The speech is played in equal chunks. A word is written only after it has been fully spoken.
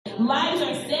Lives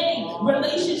are saved.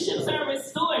 Relationships are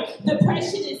restored.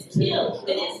 Depression is killed.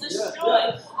 It is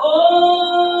destroyed. Oh,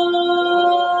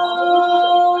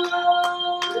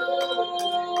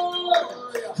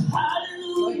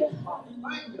 hallelujah.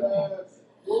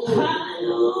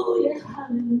 Hallelujah.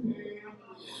 Hallelujah.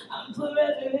 I'm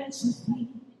forever at your feet.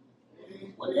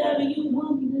 Whatever you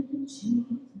want me to do, Jesus.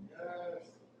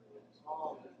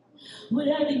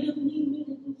 Whatever you need me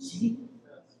to do, Jesus.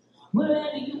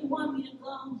 Wherever you want me to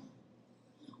go.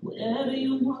 Whatever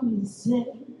you want me to say.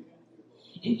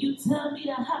 If you tell me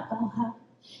to hop, I'll hop.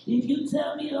 If you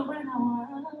tell me to run, I'll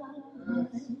run.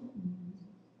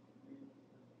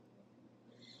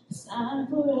 'Cause I'm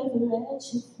forever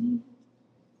at your feet.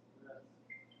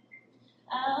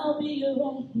 I'll be your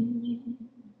right hand man.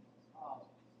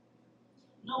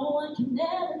 No one can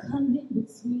ever come in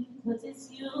between, 'cause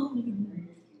it's you and me.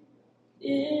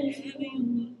 It's you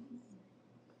and me.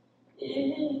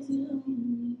 It's you and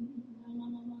me.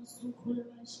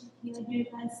 I hear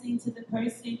God saying to the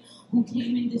person who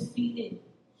came in defeated,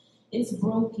 it's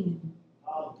broken.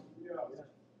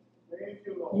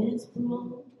 It's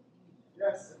broken.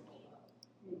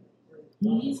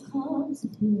 He's come to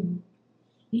heal.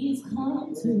 He's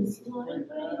come to restore and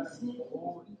bring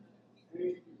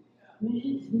faith.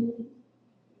 Bring faith.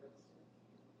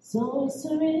 So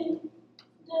surrender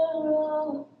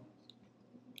all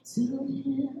to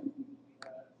Him.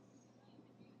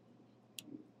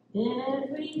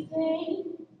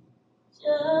 Everything,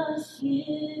 just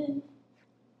give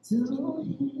to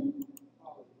Him.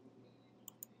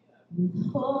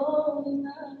 Withholding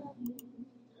nothing.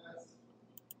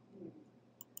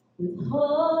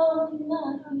 Withholding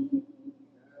nothing.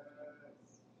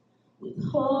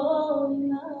 Withholding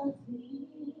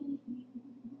nothing.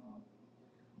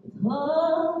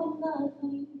 Withholding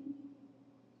nothing.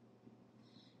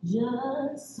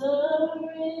 Just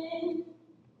surrender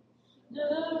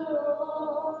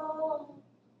all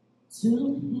to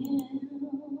Him.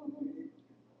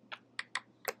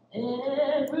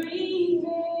 Everything,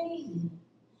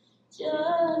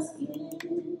 just give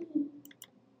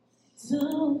to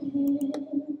Him.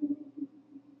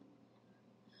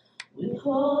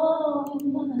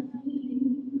 Withholding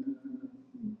nothing.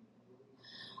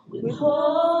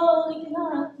 Withholding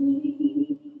nothing.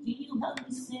 Can you help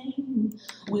me sing?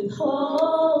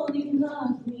 Withholding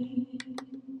nothing.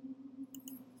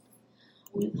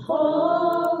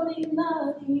 Withholding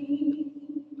nothing.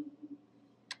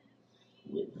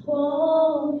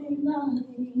 Withholding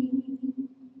nothing.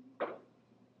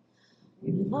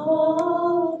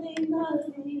 Withholding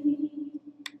nothing.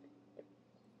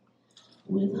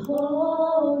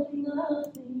 Withholding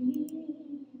nothing.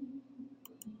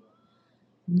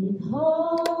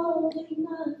 Withholding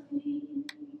nothing.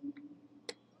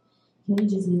 Can we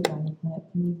just live on the clap,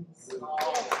 please?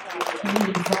 Can we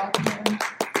exalt Him?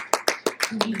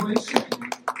 Can we worship Him?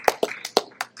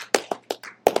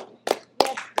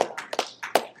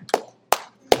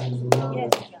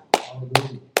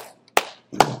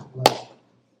 Yes, God.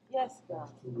 Yes, God.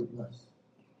 Truly blessed.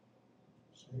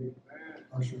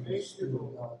 Usher the Spirit of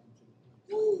God into the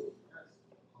place.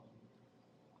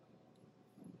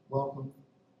 Welcome to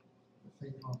the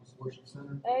Faith Conference Worship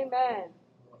Center. Amen.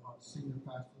 Our senior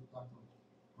pastor, Dr.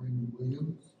 Raymond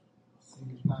Williams,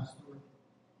 senior pastor,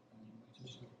 and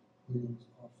Letitia Williams,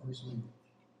 our first lady.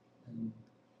 And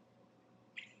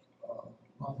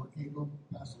Robert Ingram,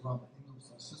 Pastor Robert Ingram,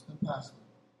 assistant pastor.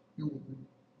 He will be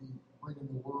bringing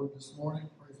the word this morning.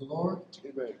 Praise the Lord.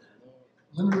 Amen.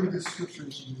 Let me read this scripture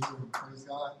to you here. Praise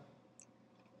God.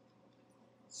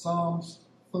 Psalms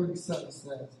 37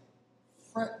 says,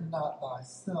 "Fret not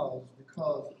thyself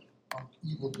because of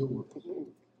evildoers,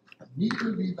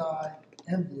 neither be thou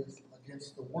envious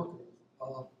against the workers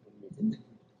of iniquity.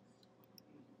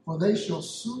 For they shall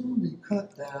soon be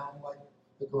cut down like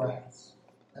the grass,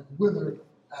 and wither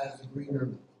as the green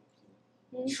herb.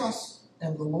 Trust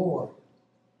in the Lord,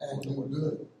 and do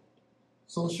good.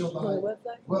 So shall thou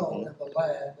dwell in the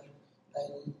land,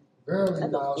 and verily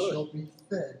thou shalt be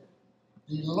fed.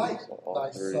 Delight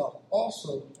thyself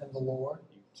also in the Lord,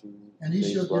 and He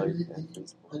shall give thee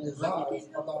the desires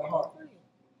of thy heart.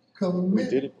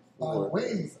 Commit thy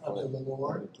ways unto the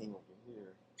Lord.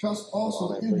 Trust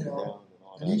also in Him,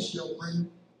 and He shall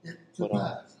bring it to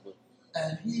pass.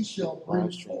 And He shall bring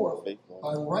forth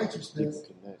thy righteousness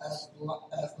as the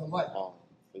light,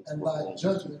 and thy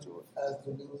judgment as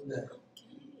the noonday.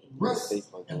 Rest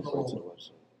in the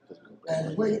Lord,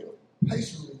 and wait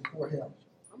patiently for Him.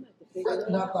 Fret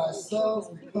not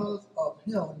thyself because of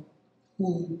him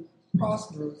who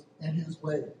prospers in his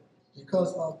way,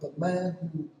 because of the man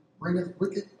who bringeth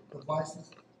wicked device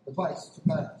to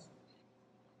pass.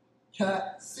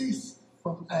 Cease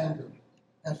from anger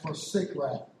and forsake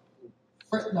wrath.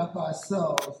 Fret not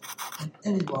thyself in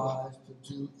any wise to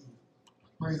do evil.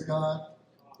 Praise God.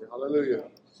 Hallelujah.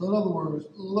 So in other words,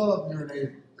 love your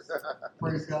neighbors.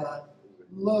 Praise God.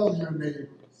 Love your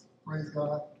neighbors. Praise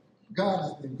God. God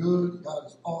has been good. God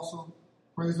is awesome.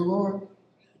 Praise the Lord.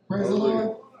 Praise Hallelujah. the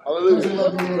Lord. Hallelujah.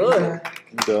 Love the Lord today.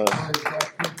 Good. Praise God.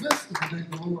 For this is the day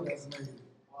the Lord has made.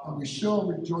 And we shall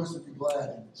rejoice and be glad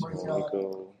in it. Praise God.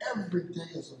 Every day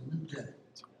is a new day.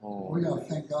 We got to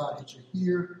thank God that you're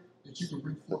here, that you can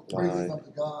bring forth praises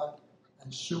unto God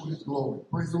and show his glory.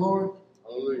 Praise the Lord.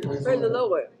 Hallelujah. Praise the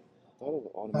Lord. I thought it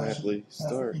would automatically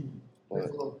start. Praise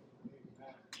the Lord.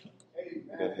 You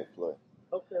gotta hit play.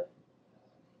 Okay.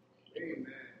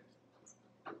 Amen.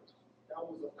 That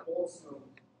was an awesome.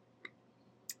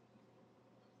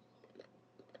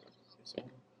 It's on.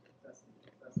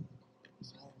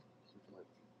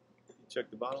 You check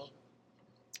the bottom.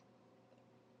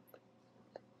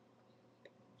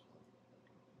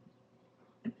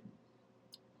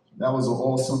 That was an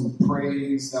awesome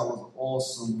praise. That was an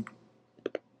awesome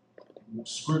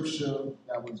scripture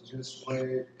that was just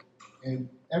read. And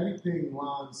everything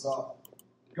lines up.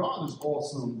 God is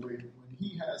awesome when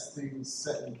he has things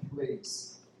set in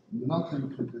place. Nothing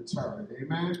can deter it.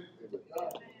 Amen?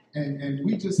 And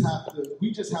we just have to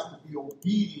be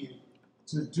obedient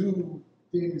to do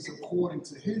things according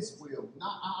to his will,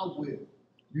 not our will.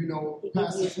 You know,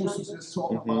 Pastor Bruce was just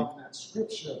talking about in that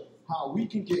scripture how we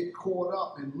can get caught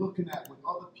up in looking at what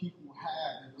other people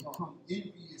have and become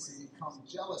envious and become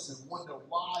jealous and wonder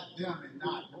why them and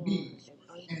not me,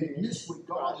 and miss what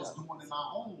God is doing in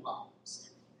our own lives.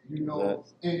 You know,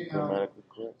 and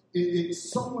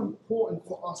it's so important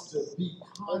for us to be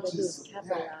conscious of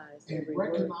that and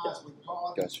recognize what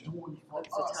God is doing for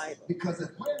us. Because if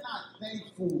we're not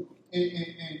thankful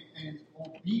and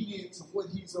obedient to what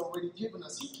he's already given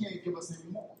us, he can't give us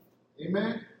any more.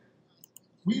 Amen?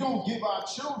 We don't give our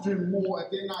children more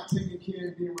if they're not taking care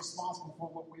and being responsible for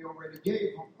what we already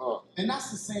gave them. And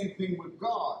that's the same thing with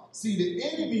God. See, the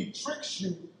enemy tricks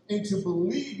you into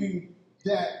believing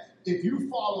that if you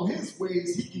follow his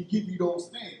ways, he can give you those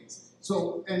things.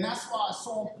 So, and that's why it's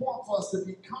so important for us to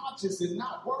be conscious and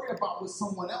not worry about what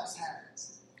someone else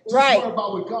has. Just worry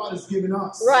about what God has given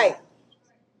us. Right.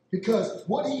 Because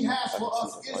what he has for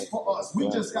us is for us. We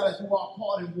just got to do our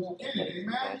part and walk in it.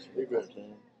 Amen?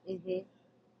 Mm-hmm.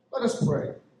 Let us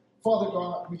pray. Father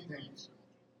God, we thank you.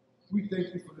 We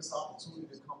thank you for this opportunity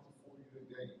to come before you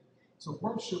today, to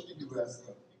worship you as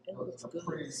the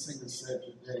praise singer said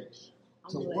today.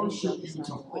 To worship you,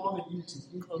 to honor you, to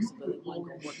give you the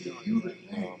glory, to give you the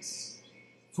thanks.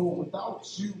 For without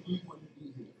you, we wouldn't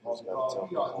be here. Father God,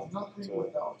 we are nothing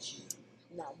without you.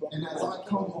 And as I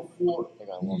come before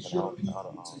these your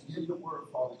people to hear your word,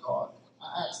 Father God,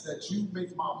 I ask that you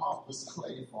make my mouth as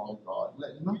clay, Father God.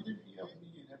 Let nothing be of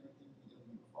me and everything be of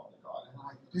you, Father God. And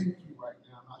I thank you right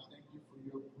now. And I thank you for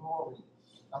your glory.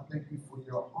 I thank you for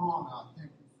your honor. I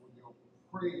thank you for your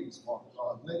praise, Father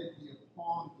God. Let it be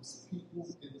upon the people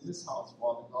in this house,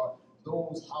 Father God.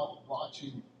 Those out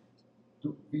watching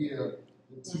via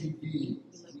the TV.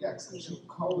 We ask that you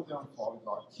cover them, Father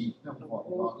God. Keep them, Father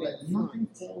God. Let nothing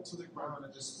fall to the ground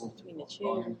at this spoken, Father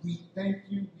God. And we thank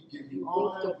you. We give you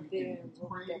honor. We give you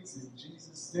praise in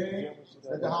Jesus' name.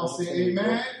 Let the house say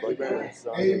amen. Amen.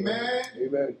 Amen.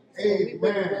 Amen.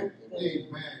 Amen.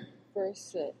 Amen.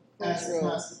 As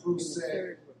Pastor Bruce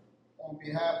said, on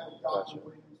behalf of Dr.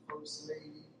 Williams, First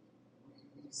Lady,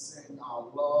 we send our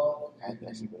love and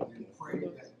pray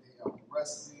that they are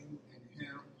resting in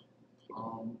him.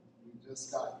 We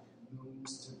just got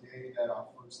news today that our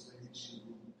First Lady, she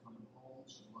will be coming home.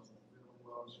 She wasn't feeling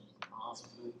well. She was in the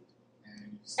hospital.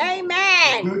 And so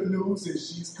amen. The good news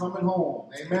is she's coming home.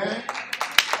 Amen.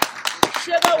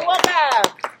 Sugar woman.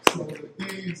 So the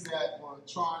things that were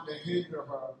trying to hinder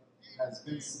her has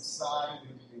been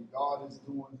subsided, and God is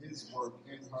doing his work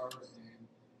in her, and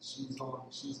she's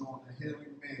on the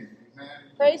healing mend. Amen.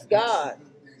 Praise God.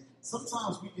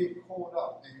 Sometimes we get caught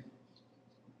up, and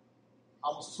I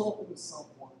was talking to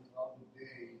someone the other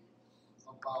day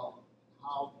about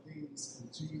how things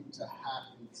continue to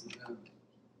happen to them.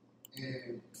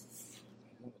 And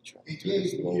it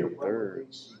gave me a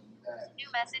revelation that new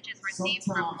message is received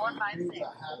from sometimes when 456. things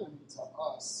are happening to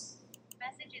us,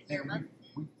 Message is your and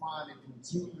we find it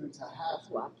continuing to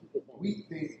happen, we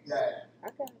think that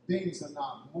things are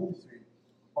not moving.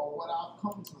 But what I've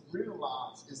come to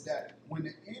realize is that when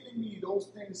the enemy, those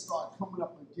things start coming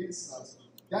up against us,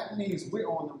 that means we're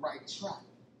on the right track.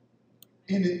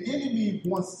 And the enemy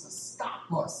wants to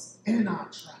stop us in our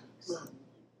tracks.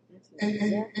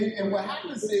 And what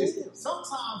happens is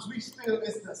sometimes we feel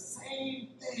it's the same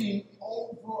thing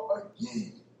over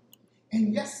again.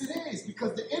 And yes, it is,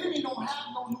 because the enemy don't have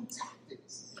no new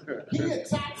tactics. He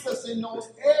attacks us in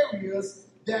those areas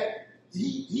that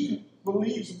he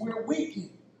believes we're weak in.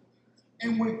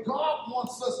 And what God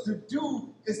wants us to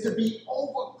do is to be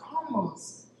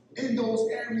overcomers in those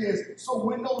areas. So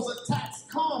when those attacks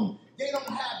come, they don't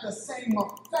have the same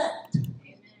effect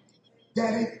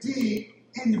that it did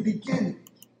in the beginning.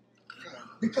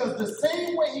 Because the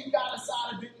same way he got us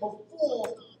out of it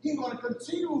before, he's going to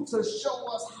continue to show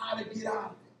us how to get out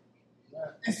of it.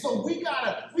 And so we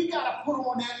gotta put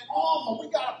on that armor.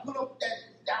 We gotta put up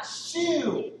that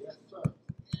shield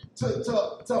to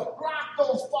block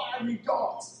those fiery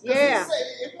darts. Yeah. He said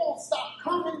it won't stop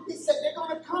coming. He said they're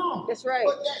gonna come. That's right.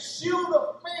 But that shield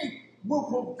of faith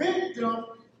will prevent them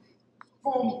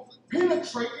from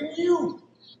penetrating you.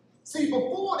 See,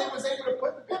 before they was able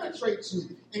to penetrate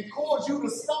you and cause you to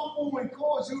stumble and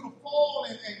cause you to fall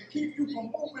and keep you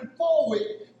from moving forward.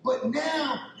 But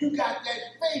now you got that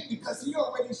faith because he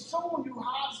already shown you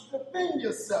how to defend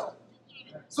yourself.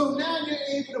 So now you're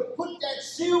able to put that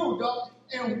shield up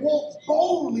and walk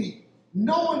boldly,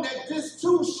 knowing that this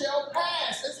too shall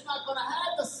pass. It's not going to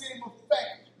have the same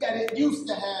effect that it used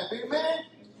to have. Amen?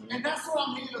 And that's what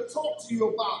I'm here to talk to you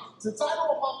about. The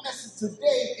title of my message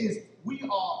today is We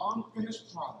Are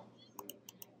Unfinished Product.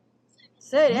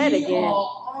 Say that We again.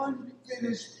 are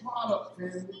unfinished product,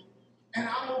 family. And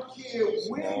I don't care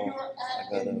where you're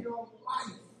at in your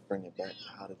life. Bring it back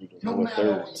to how to do the No lower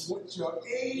matter thirds. what your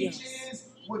age is,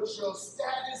 what your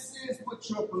status is, what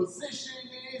your position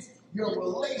is, your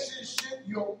relationship,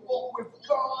 your walk with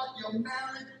God, your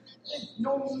marriage,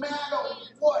 no matter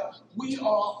what, we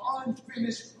are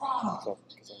unfinished product.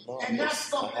 And that's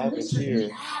something we should be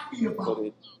happy But about.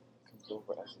 it comes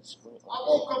over as a sprint. I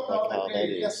woke up the Like how other that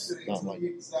day, is yesterday, not to like be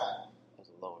exact, as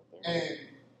a lower third. and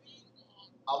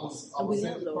I was we in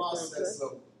have the those process things,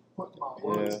 of putting my Yeah,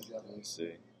 words together. let me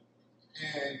see.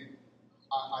 And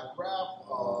I grabbed,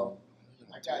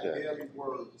 I got daily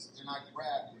words, and I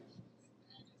grabbed it.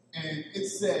 And it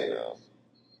said, No,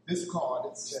 this card, it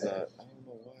it's not. said, I don't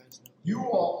know why it's not. you are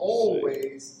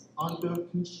always under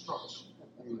construction.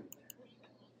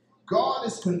 God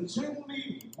is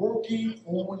continually working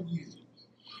on you.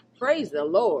 Praise the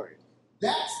Lord.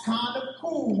 That's kind of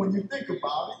cool when you think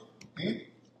about it. Eh?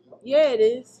 Yeah, it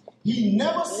is. He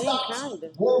never ain't stops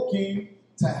kinda. working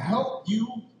to help you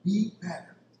be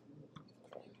better.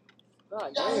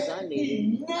 God knows I need it.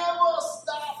 He never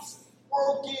stops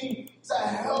working to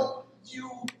help you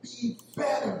be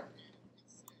better.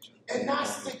 And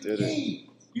that's the Did it. key.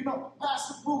 You know,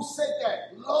 Pastor Bruce said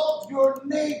that. Love your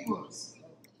neighbors.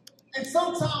 And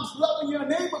sometimes loving your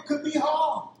neighbor could be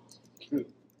hard.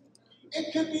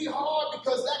 It could be hard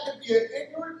because that could be an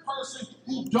ignorant person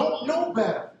who don't know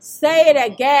better. Say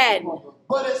it again.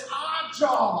 But it's our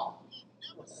job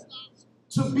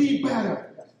to be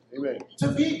better. Amen. To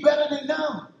be better than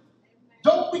them.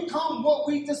 Don't become what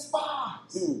we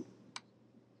despise.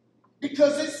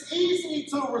 Because it's easy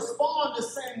to respond the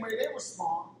same way they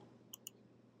respond.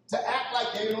 To act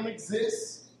like they don't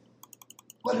exist.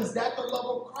 But is that the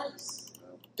love of Christ?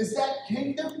 Is that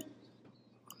kingdom?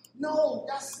 No,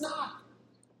 that's not.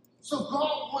 So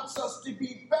God wants us to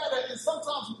be better. And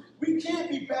sometimes we can't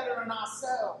be better in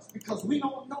ourselves because we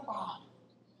don't know God.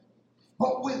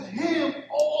 But with him,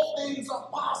 all things are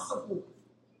possible.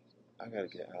 I gotta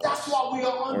get out. That's why we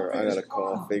are Or I unfinished gotta call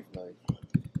product. Faith Night.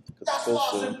 Because it's That's why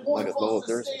supposed it's to, like important a for lower us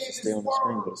to third, stay to in stay this on the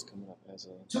screen, word. but it's coming up as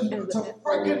a. To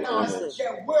recognize image.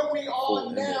 that where we Full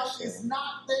are now image, is so.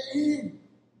 not the end.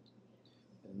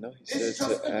 And no, he It's said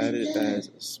just to the add it beginning. as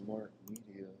a smart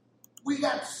media. We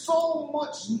got so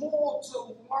much more to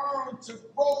learn to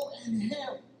grow in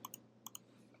him.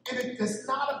 And it's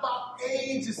not about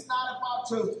age. It's not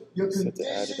about your Said to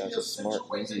add it condition, as your a smart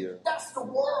situation. media. That's the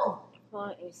world.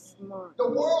 God is smart. The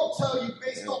world tell you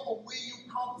based Yeah. off of where you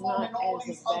come from Not and all as a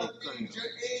these other background. things, your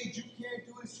age, you can't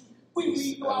do this. We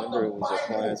read I throughout remember the it was applied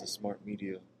Bible as a smart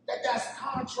media. that's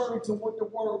contrary to what the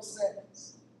word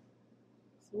says.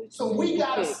 Which So one we you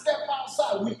gotta pick? step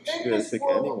outside. We in gotta this pick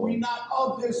world, but anyone. we not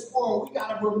of this world. We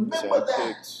gotta remember So I that.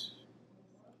 picked.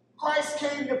 Christ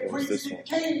came to It was preach this the one.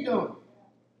 kingdom.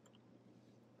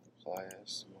 Apply as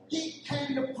smart. He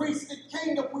came to preach the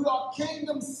kingdom. We are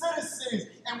kingdom citizens,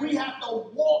 and we have to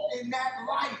walk in that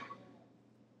light.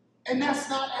 And that's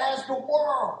not as the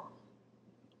world.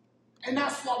 And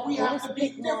that's why we have Let's to be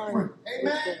pick one different.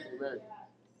 Amen? with the-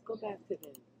 Go back to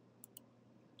them.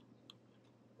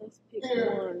 Let's pick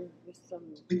Here, one with some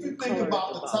if you think color about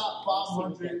at the bottom. top Let's see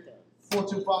what 500 that does.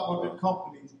 Fortune 500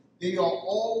 companies, They are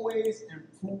always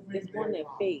improving It's one their that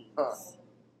lives. fades.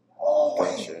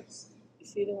 Always. Gotcha. You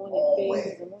see the one that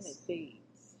fades, the one that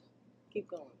fades. Keep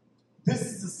going. This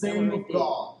is the That same one with right there.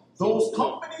 God. See Those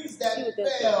what companies see that what that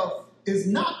fail is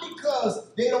not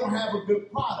because they don't have a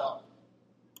good product,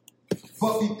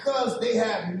 but because they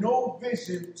have no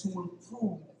vision to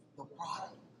improve the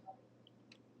product.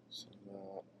 So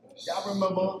now, Y'all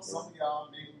remember, some of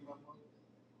y'all may remember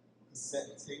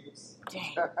cassette tapes,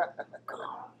 Dang.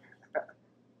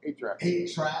 8-track.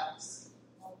 8 tracks,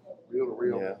 Real to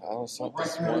real. yeah, I was on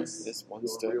Records. this one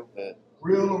stuff that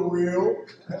reel to reel.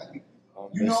 I'm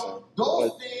You know, missing.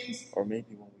 those But, things or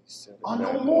maybe when we set it are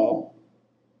back no up, more.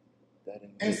 that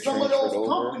didn't And get some of transferred those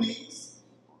over. companies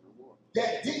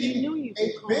that You knew you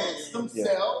didn't could call advance them.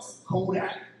 themselves,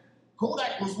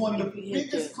 Kodak was one of the If you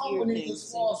had biggest your ear companies things,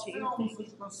 as far as sing with your films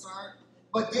is concerned,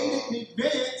 but they didn't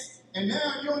advance, and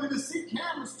now you don't even see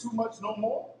cameras too much no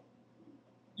more.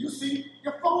 You see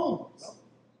your phones.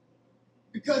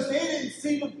 Because they didn't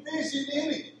see the vision in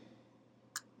it.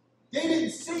 They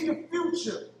didn't see the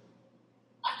future.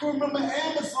 I can remember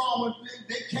Amazon when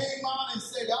they came out and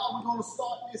said, oh, we're going to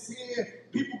start this here.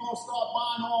 People going to start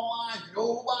buying online.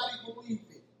 Nobody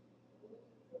believed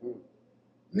it.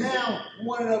 Now,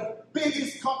 one of the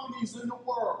biggest companies in the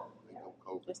world.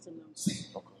 That's the number. See,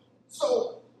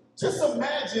 so just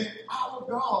imagine our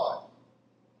God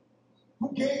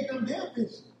who gave them their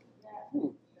vision.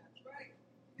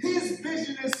 His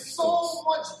vision is so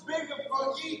much bigger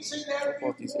for each and every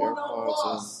Bought these one of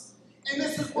AirPods us. And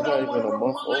this is they're what not I want to even a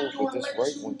month remind old, you but and this let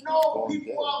right you one keeps know, going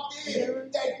people dead. out there,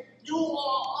 that you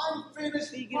are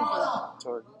unfinished product.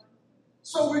 Target.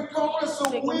 So regardless of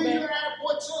Take 'em where you're back. at,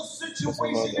 what your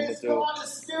situation I'ma is, do. God is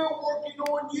still working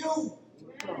on you.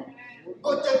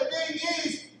 But the thing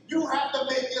is, you have to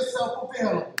make yourself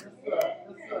available.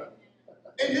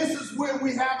 And this is where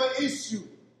we have an issue.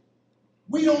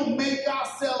 We don't make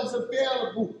ourselves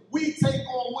available. We take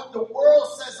on what the world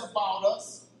says about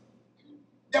us,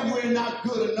 that we're not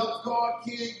good enough. God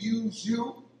can't use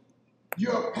you.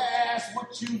 Your past,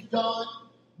 what you've done,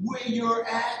 where you're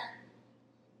at.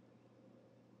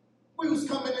 We was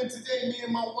coming in today, me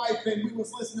and my wife, and we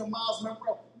was listening to Miles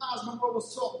Monroe. Miles Monroe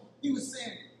was talking. He was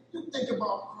saying, you think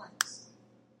about Christ.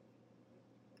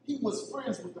 He was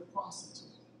friends with the prostitute.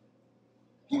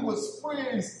 He was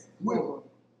friends with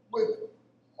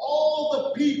all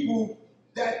the people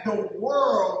that the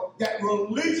world, that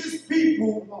religious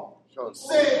people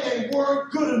said they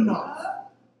weren't good enough.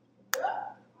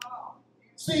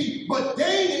 See, but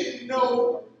they didn't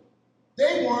know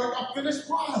they weren't a finished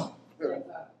product.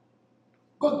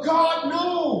 But God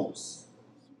knows.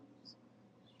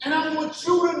 And I want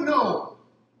you to know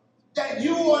that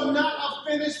you are not a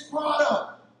finished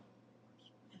product.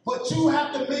 But you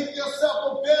have to make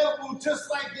yourself available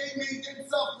just like they made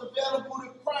themselves available to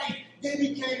Christ. They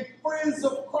became friends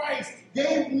of Christ.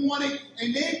 They wanted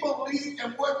and they believed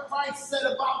in what Christ said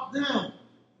about them.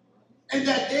 And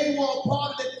that they were a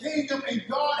part of the kingdom and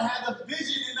God had a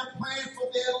vision and a plan for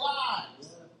their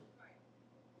lives.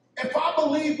 If I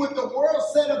believed what the world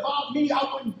said about me,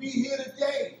 I wouldn't be here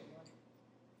today.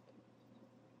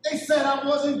 They said I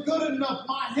wasn't good enough.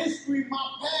 My history,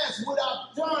 my past, what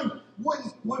I've done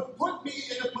would put me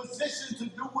in a position to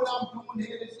do what I'm doing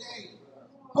here today.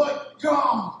 But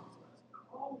God,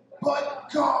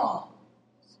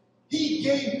 He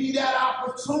gave me that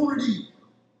opportunity.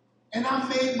 And I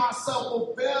made myself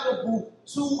available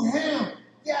to Him.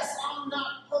 Yes, I'm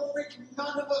not perfect.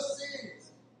 None of us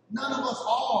is. None of us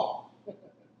are.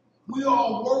 We are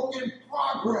a work in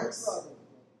progress.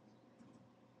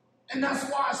 And that's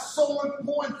why it's so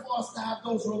important for us to have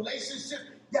those relationships,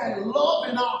 that love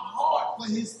in our heart for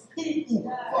His people,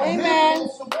 for Him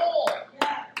most of all.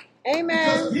 Amen.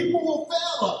 Because people will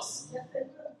fail us.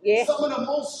 Yeah. Some of the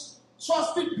most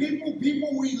trusted people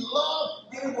we love,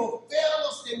 they will fail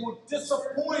us, they will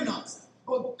disappoint us.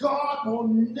 But God will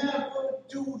never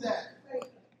do that.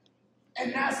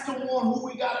 And that's the one who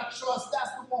we got to trust.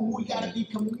 That's the one who we got to be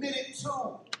committed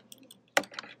to.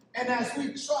 And as we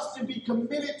trust and be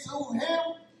committed to Him,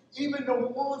 even the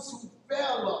ones who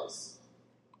fail us,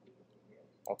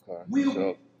 Okay.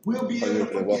 we'll be Are you able able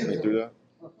to to walk forgive me them. through that?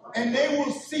 And they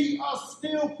will see us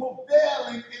still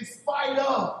prevailing in spite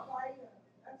of.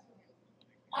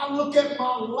 I look at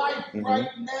my life right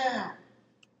now.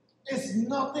 It's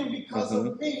nothing because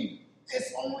of me.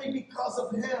 It's only because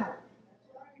of Him.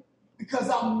 Because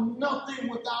I'm nothing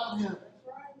without Him.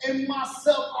 In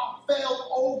myself, I failed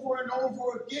over and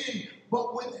over again.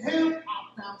 But with Him,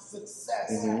 I found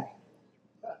success.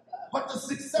 But the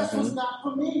success was not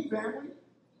for me, family.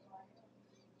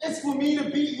 It's for me to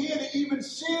be here to even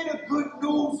share the good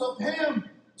news of Him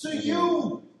to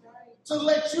you, to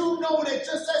let you know that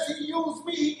just as he used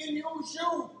me, he can use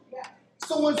you.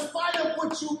 So in spite of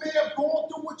what you may have gone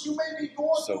through, what you may be going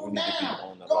So through we need to be now,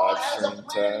 on the God live has a stream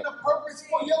plan and tab a purpose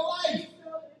for your life.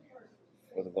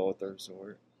 for the lower third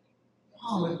sword.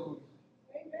 Hallelujah.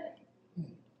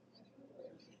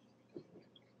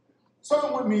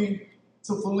 Turn with me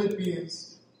to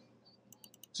Philippians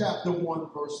chapter 1,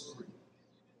 verse 3.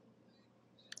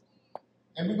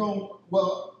 And we're going,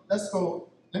 let's go.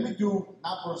 Let me do,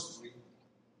 not verse 3,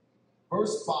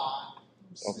 verse 5.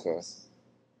 Verse Okay. 6.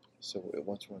 So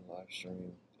once we're in live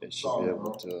stream, it should be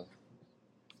able to.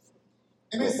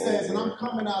 And it says, and I'm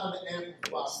coming out of the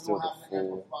Amplified. We Still don't have the the full-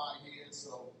 Amplified here,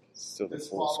 so Still the let's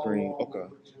full follow screen. along Okay.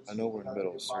 with just I know we're in the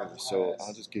middle of whatever service, your Bible so has.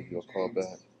 I'll just give you a call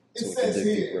back It so we can says dig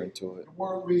here, deeper into it the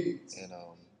word reads, and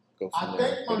go I from there.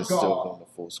 thank But my it's still God going to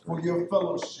full for screen. your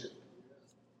fellowship,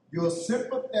 your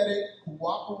sympathetic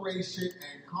cooperation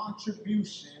and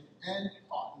contribution and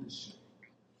partnership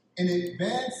in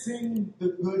advancing the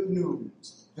good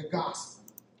news, the gospel,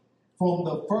 from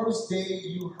the first day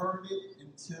you heard it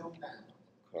until now.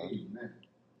 Okay. Amen.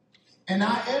 And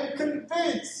I am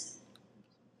convinced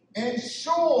and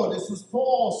sure, this is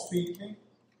Paul speaking,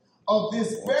 of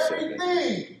this One very second.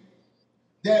 thing,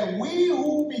 that we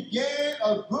who began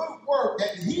a good work,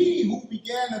 that he who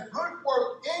began a good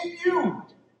work in you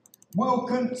will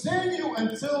continue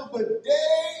until the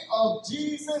day of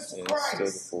Jesus Yeah, it's still the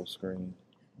Christ, full screen.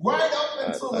 right up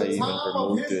until I the even time of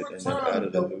removed his it and then return,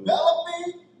 added a new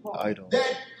developing item.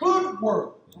 that good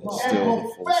work It's and still the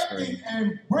full perfecting screen.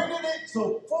 and bringing it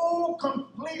to full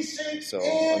completion So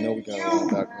in I know we got a lot of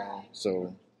you. background,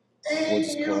 so In we'll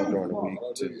just call you. during the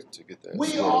week to get that We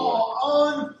squared away.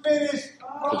 are unfinished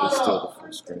Because it's still the product.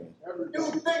 full screen. You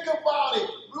think about it.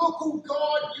 Look who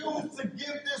God used to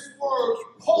give this word.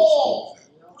 Paul,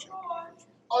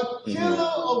 a killer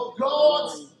of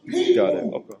God's people. Got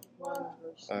it. Okay. 1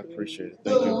 verse I 3. appreciate it.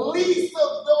 The Thank you. least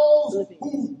of those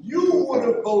who you would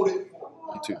have voted for.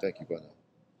 You too. Thank you, brother.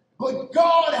 But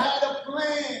God had a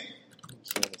plan.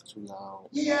 It's too loud.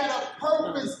 He had a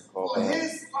purpose for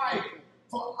his life,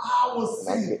 for our And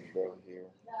I sake. couldn't barely hear.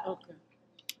 Okay.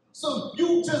 So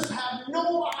you just have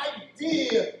no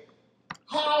idea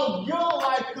how your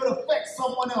life could affect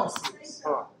someone else's.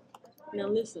 Now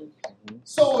listen.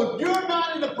 So if you're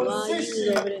not in a While you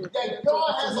position live in that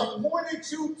God has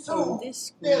appointed you on to,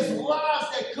 this there's screen, lives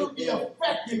that could be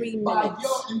affected 3 by minutes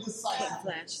your kept indecisiveness,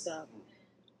 flashed up.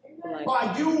 Like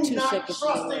by you 2 not seconds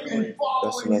trusting away. and That's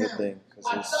following another Him. thing. Because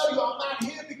I tell you, I'm not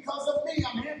here because of me.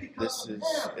 I'm here because of Him.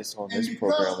 it's on And this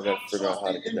program. because We got I to figure out how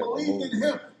to trusted get and that believed in removed.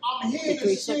 Him, I'm here to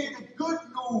 3 share seconds. the good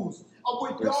news of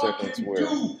what 3 God seconds can where do,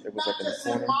 it was not like in the just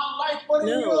in corner. my life, but in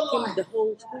your No, give me life. the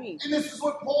whole screen. And this is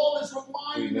what Paul is 3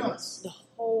 reminding minutes. us. The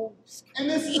whole screen. And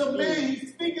this is a man,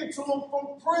 he's speaking to him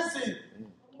from prison.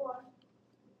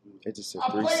 It just said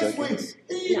A 3 place where seconds.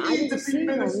 he Now, I needs didn't to see be it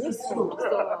on ministered this one. I to. saw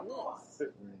it on this.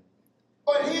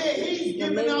 But here he's Now,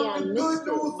 giving maybe out I the missed good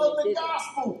it news when of it the did it.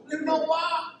 gospel. You know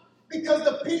why? Because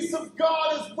the peace of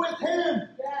God is with him.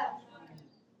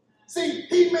 See,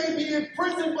 he may be in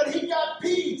prison, but he got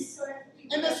peace.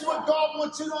 And that's what God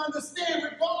wants you to understand.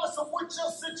 Regardless of what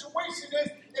your situation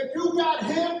is, if you got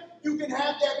him, you can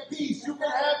have that peace. You can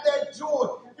have that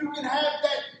joy. You can have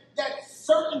that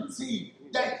certainty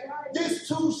that this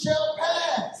too shall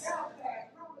pass.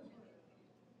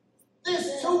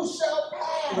 This too shall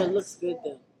pass. But it looks good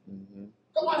though. Mm-hmm.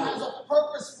 God has a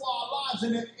purpose for our lives,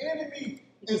 and the enemy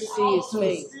You is can see out his to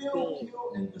face. steal, Good.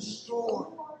 kill, and destroy.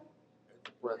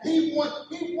 He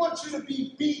wants you to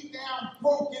be beat down,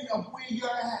 broken of where you're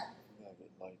at.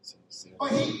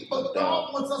 But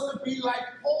God wants us to be like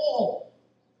Paul.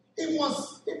 He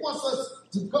wants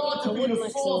God to I be would the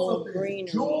like some source more of his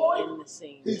greenery joy, in the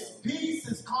scene. his peace,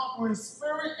 his conquering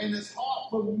spirit, and his heart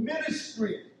for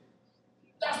ministry.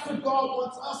 That's what God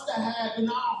wants us to have in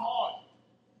our heart.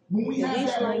 When we Do have these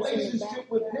that lights in the relationship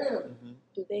back? with Him,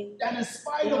 Do they? that in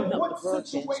spite They don't of help what the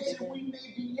broadcast, situation do they? we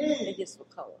may be They in, just for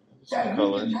color. that we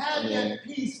Color. can have I mean, that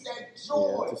peace, that Yeah,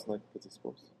 joy. just like because it's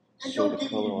supposed to And show don't the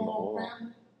get me color on the wrong, wall.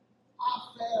 family.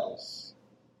 I failed. It's,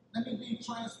 Let me be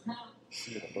transparent.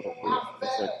 see it a little bit. I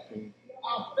It's failed. like pink.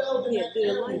 I failed in Yeah, that do the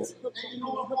area. lights hook? And you Can know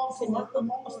you what hook? ones Can who you hurt the hook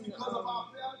most on because of our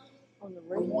failure? on the The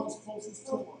radio? ones closest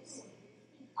to us.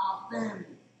 Our family.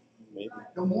 Maybe.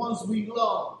 The ones we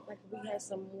love. Like if we had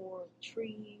some more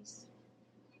trees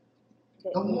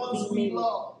that The would ones be we maybe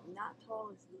love. not tall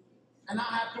as these, And I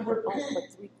have to but repent. off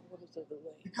for 3/4 of the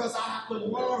way. Because I have to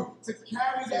learn to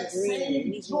carry that Some greenery, same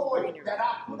needs more joy greenery. that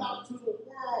I put out to the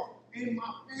world in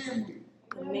my family.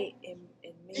 And maybe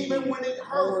Even when it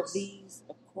more of hurts. these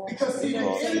across Because see, the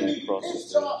Across enemy, across the his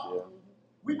stage, job, yeah.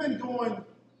 we've been doing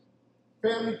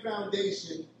Family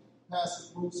Foundation,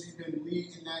 Pastor Bruce, he's been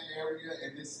leading that area,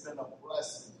 and it's been a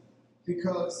blessing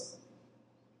because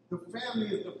the family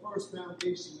is the first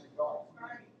foundation that God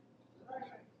created.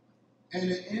 And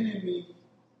the enemy,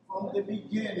 from the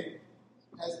beginning,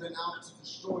 has been out to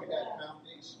destroy that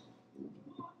foundation.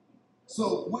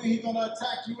 So where he going to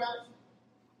attack you at?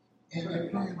 In your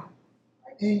family.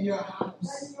 In your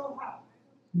house.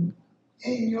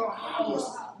 In your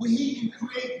house. Where he can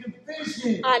create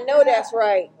division. I know that's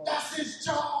right. That's his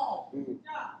job.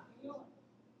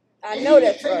 I know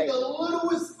that's take right. the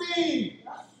littlest thing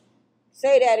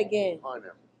Say that again.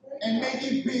 and make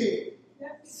it big.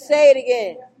 Say it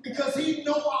again. Because he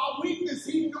know our weakness.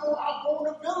 He know our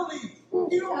vulnerability.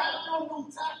 He don't have no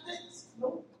new tactics.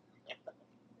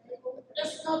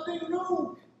 There's nothing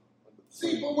new.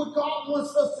 See, but what God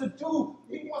wants us to do,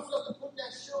 he wants us to put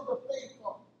that shield of faith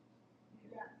on.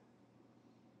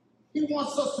 He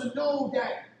wants us to know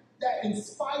that in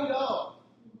spite of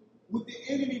what the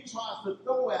enemy tries to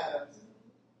throw at us,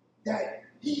 that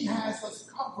he has us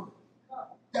covered.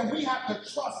 That we have to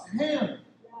trust him.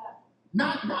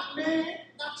 Not man,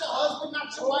 not your husband,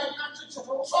 not your wife, not your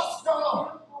children. Trust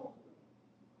God.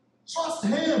 Trust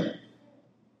him.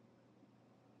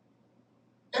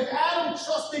 If Adam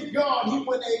trusted God, he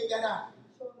wouldn't have ate that apple.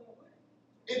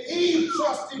 If Eve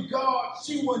trusted God,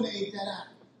 she wouldn't have ate that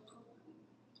apple.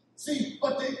 See,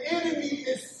 but the enemy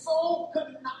is so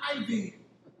conniving,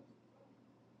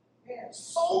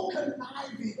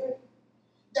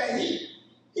 that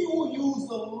he will use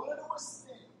the littlest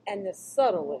thing And the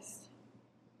subtlest.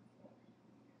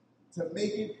 to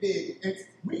make it big.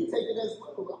 We take it as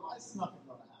little. Oh, it's nothing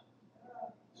going to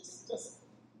happen. It's just,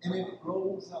 and it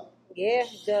blows up. Yeah,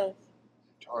 it does.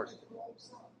 It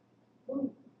blows up.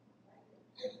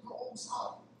 It blows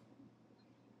up.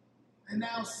 And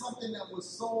now something that was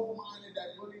so minor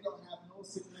that really don't have no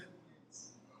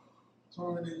significance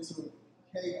turned into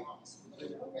chaos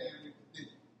within the family.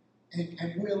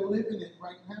 And we're living it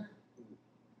right now.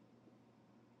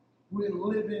 We're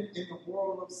living in the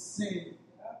world of sin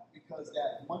because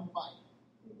that one bite.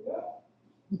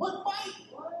 One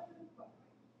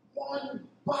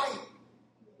bite.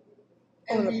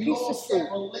 And we lost that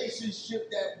relationship,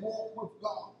 that walk with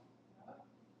God.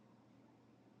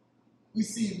 We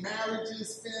see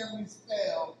marriages, families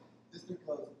fail just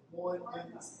because one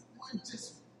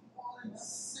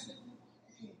simple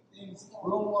things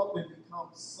grow up and become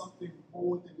something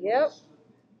more than it should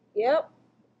be. Yep.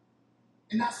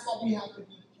 And that's why we have to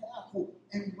be careful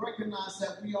and recognize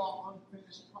that we are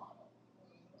unfinished product.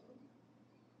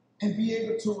 And be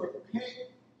able to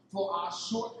repent for our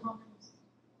shortcomings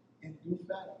and do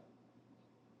better.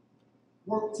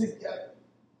 Work together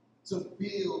to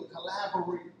build,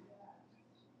 collaborate.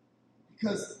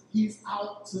 Because he's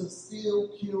out to steal,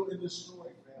 kill, and destroy,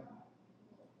 family.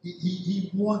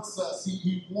 He wants us.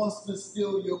 He wants to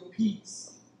steal your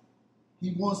peace.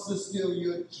 He wants to steal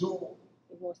your joy.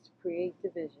 He wants to create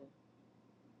division.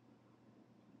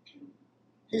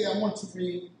 Here, I want to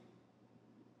read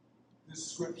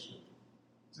this scripture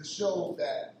to show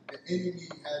that the enemy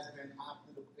has been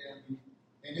after the family,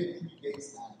 and it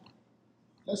predates Adam.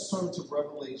 Let's turn to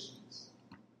Revelations.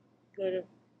 Go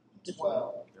to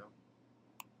 12.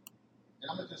 And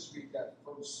I'm going to just read that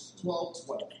verse 12.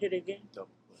 Hit again.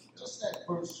 Just that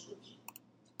first scripture.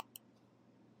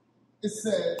 It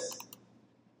says,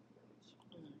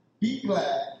 be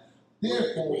glad,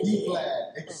 therefore be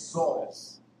glad, exalt,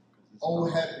 O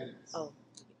heavens,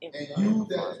 and you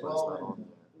that dwell in them.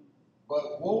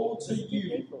 But woe to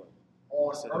you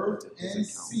on earth and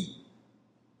sea,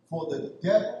 for the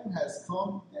devil has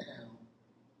come down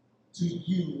to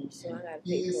you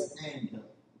in his anger,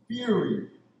 fury,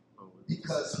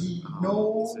 because he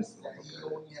knows that he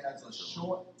only has a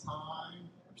short time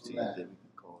left.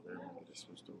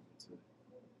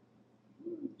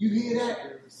 You hear that?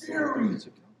 Fury.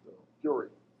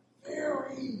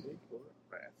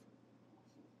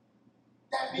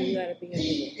 That means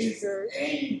he is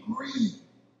angry.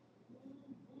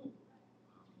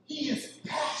 He is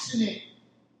passionate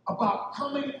about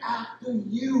coming after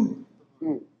you.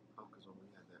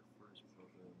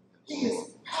 He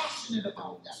is passionate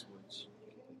about that.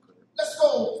 Let's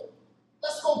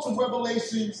go to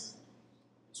Revelations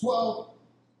 12,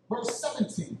 verse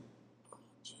 17.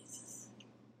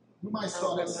 We might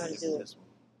start at this one.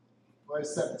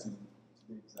 Verse 17,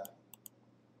 to be exact.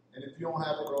 And if you don't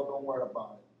have it, girl, don't worry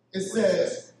about it. It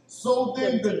says, so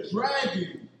then the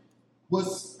dragon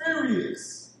was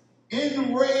furious,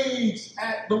 enraged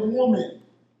at the woman,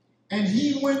 and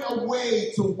he went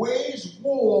away to wage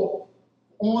war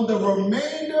on the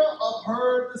remainder of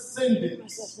her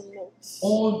descendants,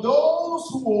 on those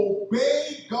who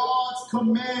obey God's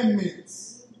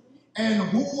commandments and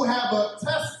who have a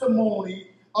testimony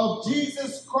of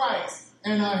Jesus Christ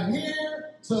and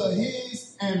adhere to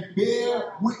his and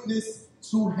bear witness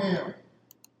to him.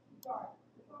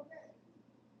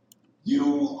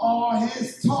 You are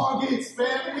his targets,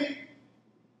 family.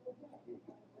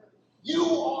 You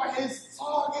are his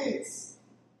targets.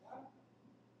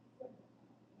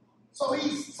 So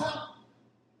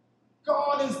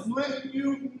God is letting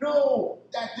you know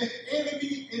that the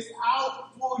enemy is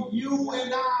out for you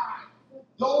and I.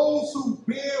 Those who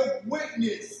bear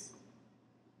witness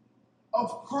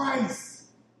of Christ,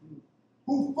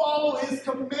 who follow his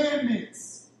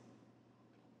commandments.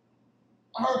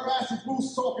 I heard Pastor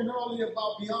Bruce talking earlier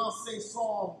about Beyonce's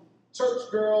song,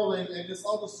 Church Girl, and this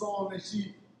other song that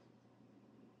she...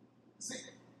 See,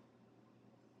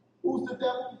 who's the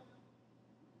devil?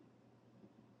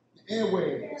 The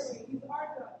airwaves.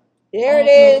 There it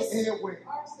is. Airwaves.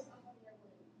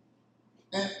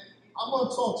 And I'm going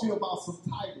to talk to you about some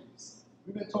titles.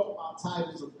 We've been talking about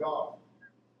titles of God.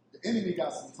 The enemy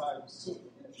got some titles too.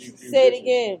 Say it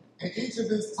again. And each of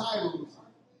his titles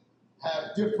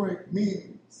have different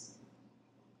meanings.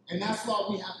 And that's why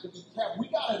we have to be careful. We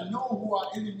got to know who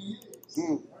our enemy is.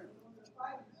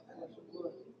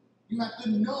 You have to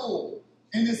know.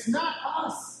 And it's not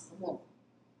us.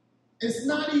 It's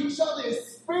not each other.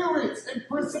 It's spirits and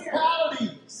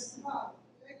principalities.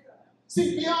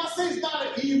 See, Beyonce's not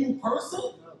an evil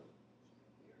person.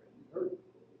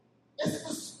 It's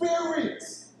the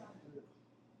spirits.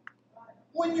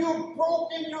 When you're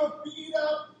broken, you're beat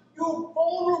up, you're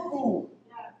vulnerable.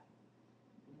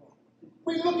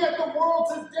 We look at the world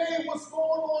today, what's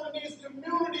going on in these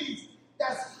communities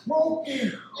that's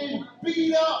broken and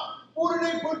beat up. What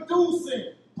are they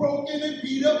producing? Broken and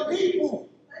beat up people.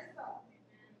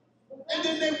 And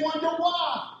then they wonder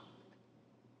why.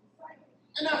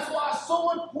 And that's why it's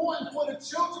so important for the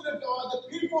children of God,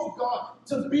 the people of God,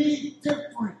 to be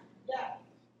different.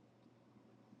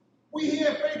 We here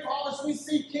at Faith Harvest, we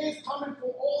see kids coming from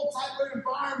all type of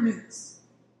environments.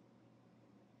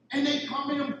 And they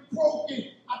come in broken.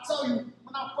 I tell you,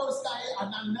 when I first got here,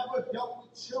 and I never dealt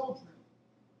with children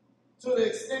to the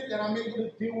extent that I'm able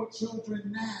to deal with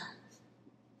children now.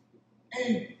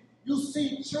 And you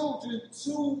see children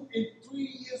 2 and 3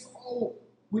 years old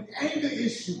with anger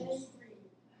issues.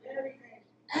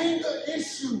 Anger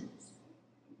issues.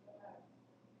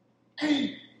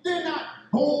 And they're not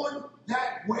born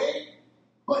that way,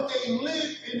 but they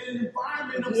live in an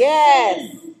environment of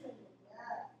sin.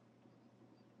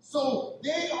 So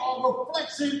they are a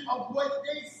reflection of what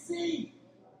they see.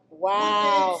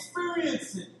 Wow. What they're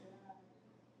experiencing.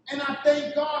 And I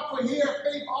thank God for here at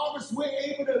Faith Harvest, we're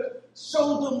able to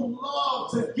show them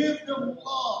love, to give them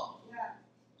love.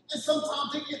 And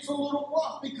sometimes it gets a little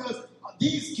rough because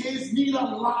these kids need a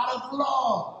lot of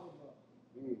love.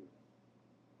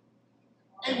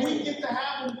 And we get to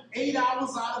have them 8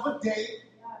 hours out of a day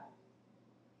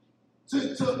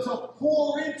to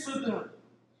pour into them.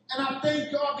 And I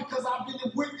thank God because I've been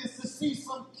a witness to see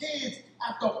some kids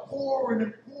after pouring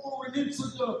and pouring into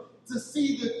them to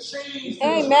see the change,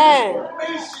 the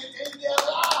transformation in their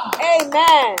lives.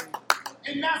 Amen.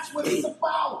 And that's what it's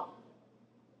about.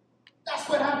 That's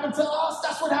what happened to us.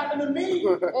 That's what happened to me.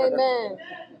 Amen.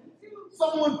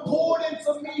 Someone poured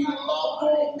into me, loved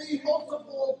on me, most of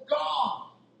all God,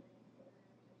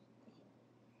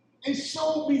 and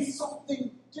showed me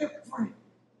something different.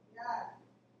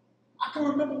 I can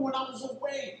remember when I was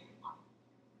away.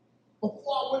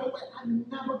 Before I went away, I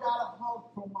never got a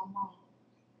hug from my mom.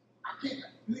 I can't, at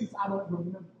least I don't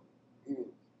remember.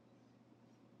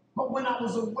 But when I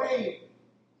was away,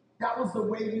 that was the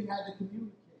way we had to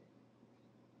communicate.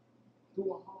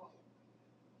 Through a hug.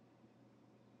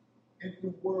 And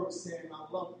through words saying,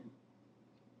 I love you.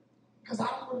 Because I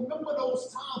remember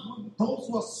those times when those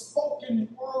were spoken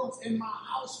words in my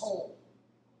household.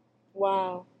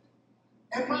 Wow.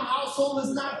 And my household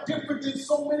is not different than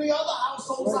so many other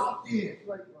households out there.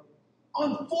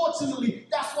 Unfortunately,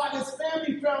 that's why this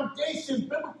family foundation,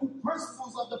 biblical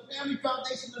principles of the family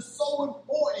foundation is so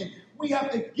important. We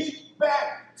have to get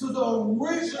back to the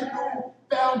original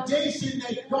foundation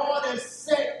that God has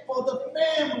set for the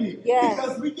family. Yes.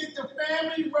 Because we get the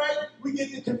family right, we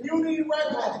get the community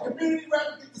right, we get the community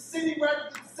right, we get the city right,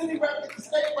 we get the city right, we get the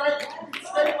state right, we get the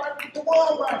state right, we get the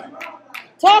world right.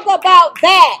 Talk about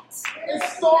that. It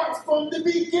starts from the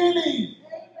beginning.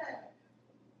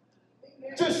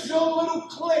 Just your little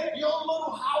clique, your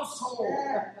little household.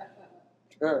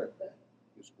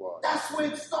 That's where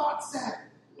it starts at.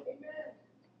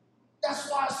 That's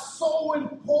why it's so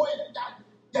important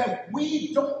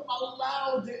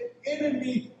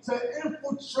enemy to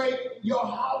infiltrate your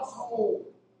household.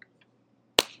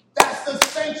 That's the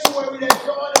sanctuary that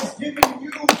God has given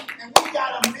you, and we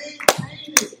got to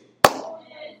maintain it.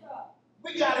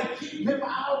 We got to keep him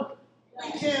out.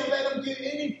 We can't let him get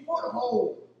any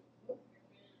foothold.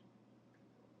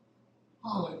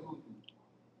 Hallelujah.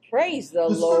 Praise the The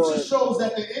Lord. scripture shows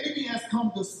that the enemy has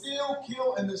come to steal,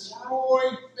 kill, and destroy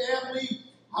family.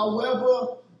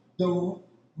 However, the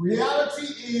reality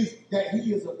is that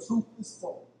he is a toothless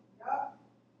foe.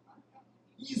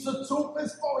 He's a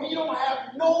toothless foe. He don't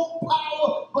have no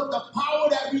power but the power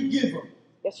that we give him.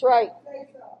 That's right.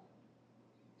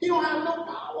 He don't have no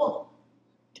power.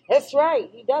 That's right.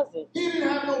 He doesn't. He didn't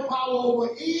have no power over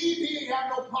Eve. He didn't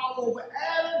have no power over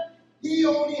Adam. He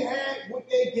only had what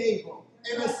they gave him.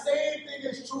 And the same thing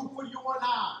is true for you and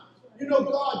I. You know,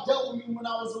 God dealt with me when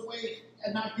I was away,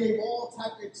 and I gave all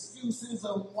type of excuses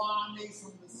of why I made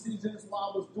some decisions, why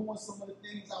I was doing some of the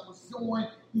things I was doing.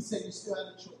 He said, you still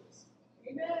have a choice.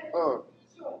 Amen.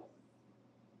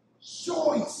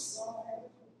 Choice.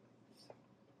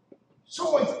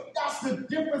 Choice. That's the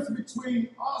difference between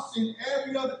us and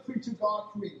every other creature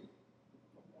God created.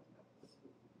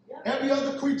 Every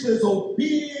other creature is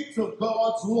obedient to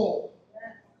God's law.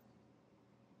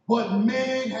 But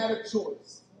man had a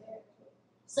choice.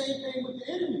 Same thing with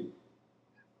the enemy.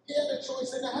 He had a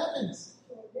choice in the heavens.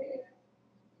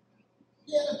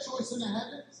 He had a choice in the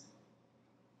heavens.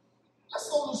 Let's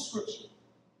go to scripture.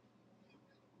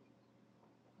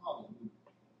 Hallelujah.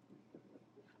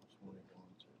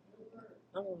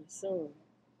 I want to sing.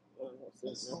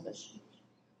 Let's go to scripture.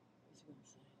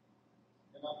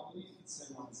 And I believe it's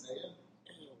in Isaiah.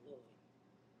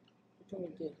 What do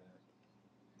we do?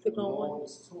 Click The on Lord one.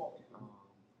 was talking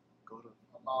Go to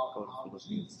about Go to how Philippians.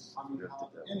 Jesus, how You have the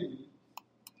to do that. enemy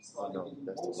started no, getting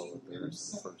that's the lower boastful in third. That's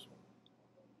the himself. first one.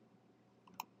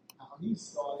 How he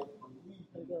started There believing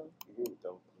you go.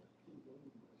 Double click.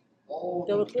 all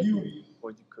Double the click. beauty,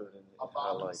 Or you could and it About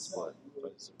highlights himself. what,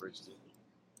 but it's erased it.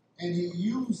 and he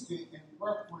used it in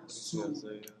reference See to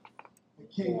Isaiah? the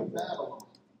king of Babylon.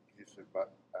 You said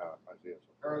about Isaiah.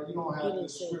 Or you don't He have didn't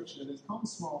this say. scripture. It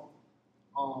comes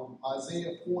from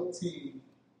Isaiah 14,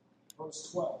 verse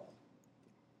 12.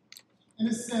 And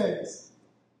it says,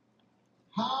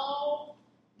 how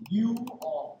you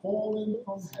are fallen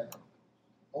from heaven,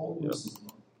 O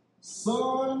Lucifer,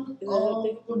 son of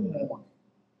the morning.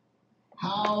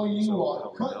 How you So, are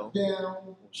how we cut down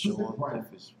We'll to show the them ground.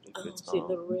 if it's See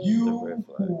the red. the You red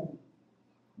flag. who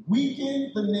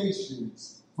weaken the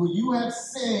nations, for you have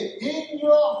said in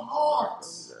your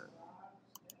hearts,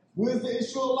 where's the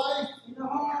Israelite? In your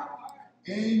heart.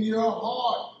 In your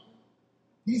heart.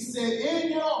 He said,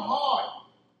 in your heart,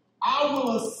 I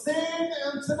will ascend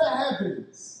into the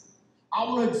heavens. I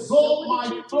will exalt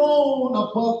my throne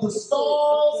above the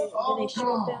stars Okay, then they of show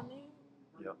up God. down there.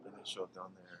 Yep, and they show up down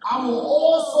there. I will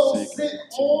also So you can sit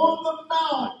continue on the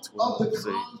mount of the say-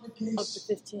 Up to congregation.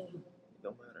 15.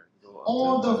 No matter. Go up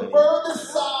On to the infinity.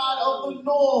 furthest side of the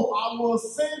north, I will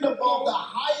ascend above the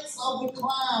heights of the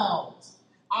clouds.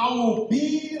 I will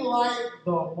be like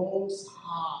the Most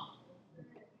High.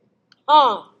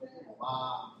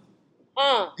 Wow.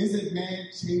 Isn't man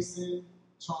chasing,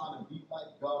 trying to be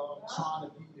like God, trying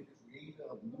to be the creator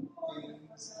of new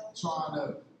things, trying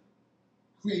to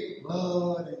create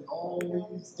blood and all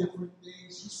these different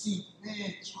things? You see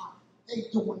men they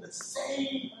doing the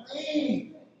same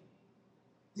thing.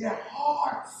 Their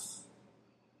hearts.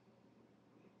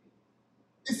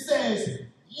 It says,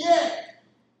 yet,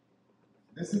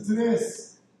 listen to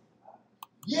this,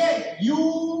 yet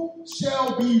you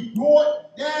shall be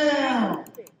brought down,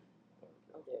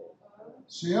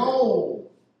 Sheol,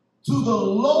 to the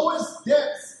lowest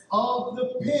depths of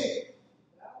the pit.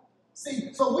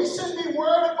 See, so we shouldn't be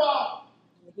worried about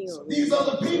these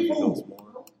other people,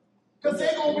 because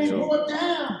they're going to be brought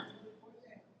down.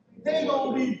 They're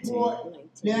going to be brought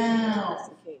down.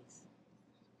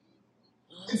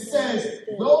 It says,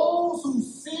 those who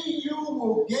see you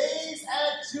will gaze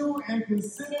at you and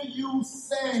consider you,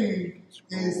 saying,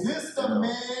 is this the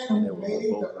man who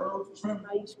made the earth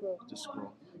tremble? Just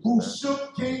scroll. Who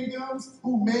shook kingdoms,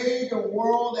 who made the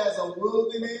world as a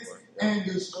wilderness and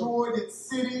destroyed its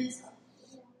cities,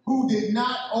 who did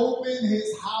not open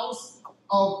his house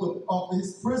of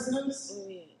his prisoners?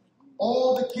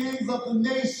 All the kings of the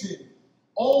nation,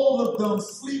 all of them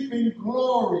sleep in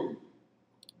glory,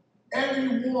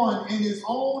 everyone in his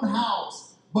own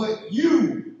house, but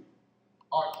you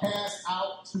are cast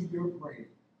out to your grave.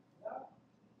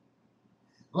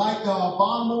 Like the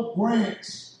abominable branch,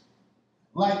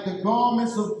 like the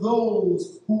garments of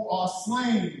those who are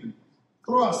slain,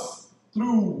 thrust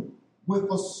through with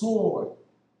a sword.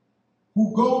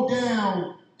 who go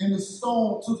down in the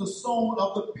stone to the stone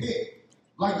of the pit,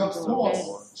 like a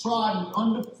horse trodden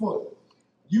underfoot.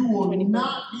 You will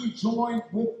not be joined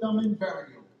with them in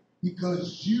burial,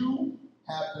 because you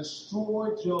have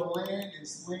destroyed your land and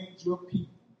slain your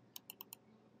people.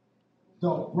 The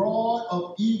rod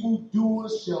of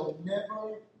evildoers shall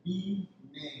never be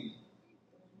named.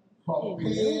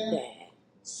 Prepare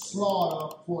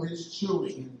slaughter for his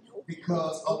children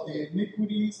because of the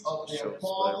iniquities of their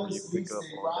fathers, lest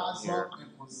they rise up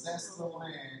and possess the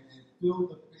land and fill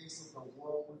the face of the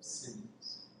world with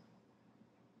sins.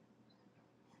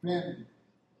 Family,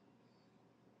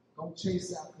 don't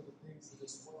chase after the things of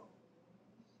this world.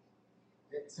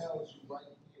 It tells you right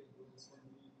here what it's going to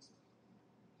lead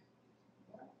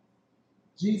to.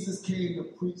 Jesus came to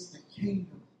preach the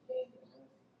kingdom.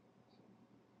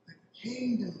 The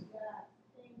kingdom.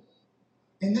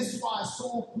 And this is why it's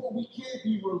so important. We can't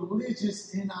be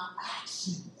religious in our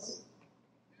actions,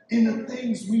 in the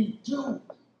things we do.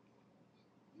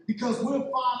 Because we'll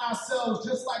find ourselves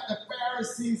just like the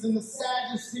Pharisees and the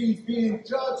Sadducees being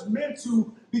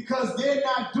judgmental because they're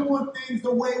not doing things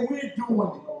the way we're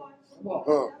doing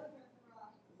it.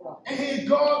 And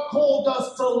God called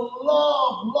us to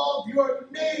love your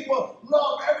neighbor,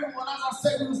 love everyone. As I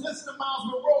said, we was listening to Miles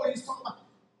Monroe, he's talking about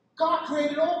God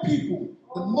created all people.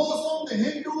 The Muslims, the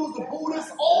Hindus, the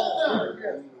Buddhists, all of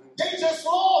them. They just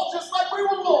lost, just like we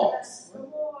were lost.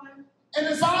 And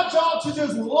it's our job to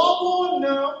just love on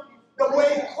them the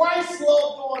way Christ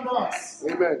loved on us.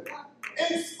 Amen.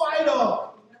 In spite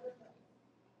of.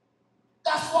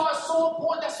 That's why it's so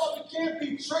important. That's why we can't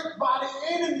be tricked by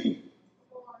the enemy.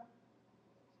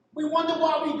 We wonder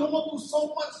why we're going through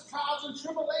so much trials and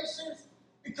tribulations.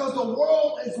 Because the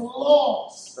world is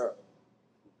lost.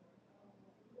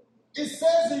 It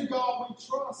says in God we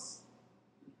trust.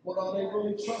 But are they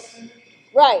really trusting it?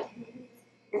 Right.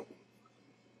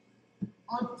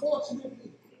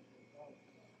 Unfortunately.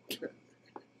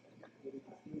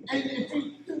 And if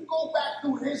you go back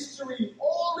through history,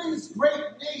 all these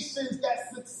great nations that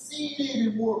succeeded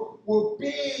and were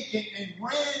big and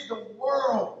ran the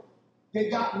world, they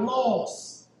got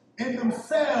lost in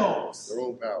themselves. Their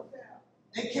own power.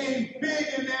 They came big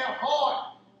in their heart.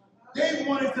 They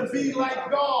wanted to be like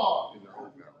God.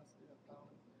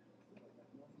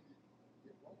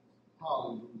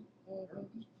 Hallelujah.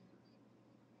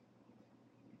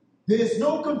 There's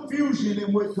no confusion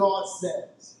in what God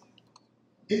says.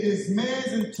 It is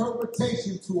man's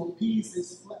interpretation to appease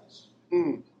his flesh.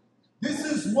 This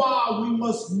is why we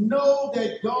must know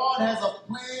that God has a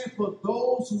plan for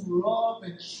those who love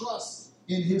and trust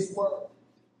in his word.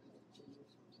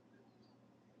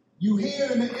 You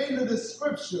hear in the end of the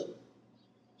scripture,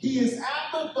 he is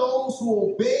after those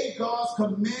who obey God's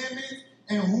commandments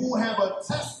and who have a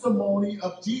testimony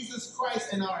of Jesus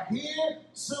Christ and are here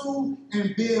to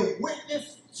and bear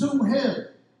witness to him.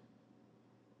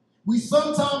 We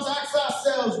sometimes ask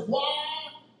ourselves why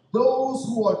those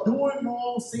who are doing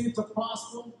wrong seem to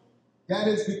prosper. That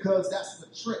is because that's the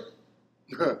trick,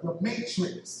 the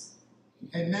matrix.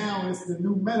 And now it's the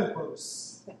new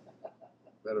metaverse.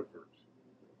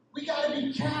 We got to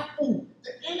be careful.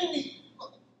 The enemy,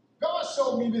 God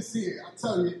showed me this here. I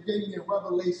tell you, it gave me a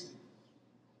revelation.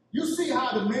 You see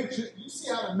how the matrix, you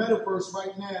see how the metaverse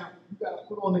right now, you got to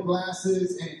put on the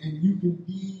glasses and you can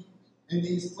be in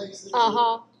these places.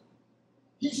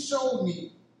 He showed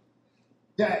me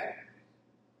that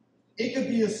it could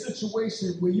be a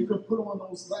situation where you can put on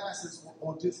those glasses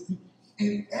or just be,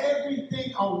 and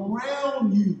everything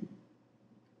around you,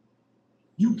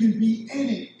 you can be in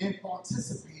it and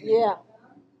participate in it. Yeah.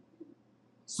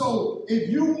 So if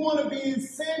you want to be in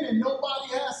sin and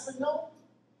nobody has to know,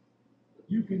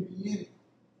 you can be in it.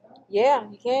 Yeah,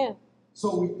 you can.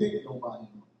 So we think nobody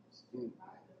knows.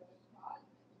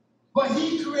 But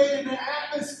he created an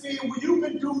atmosphere where you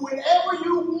can do whatever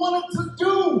you wanted to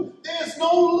do. There's no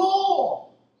law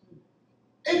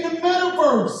in the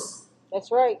metaverse.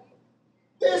 That's right.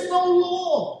 There's no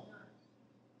law.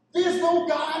 There's no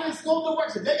guidance, no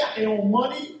direction. They got their own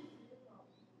money.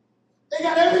 They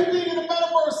got everything in the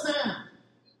metaverse now.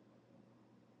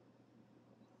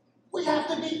 We have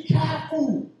to be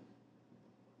careful.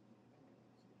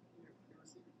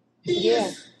 He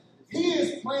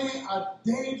is playing a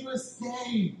dangerous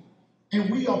game, and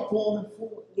we are falling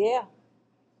for it. Yeah.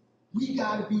 We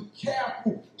got to be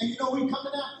careful. And you know who we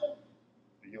coming after?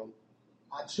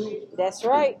 Our children. That's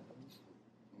right.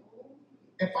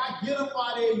 If I get them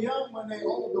while they're young, when they're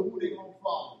older, who they going to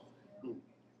follow?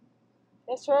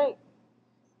 That's right.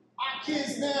 Our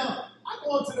kids now, I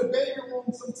go into the baby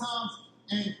room sometimes,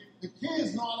 and the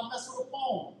kids know how to mess with the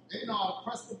phone. They know how to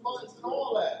press the buttons and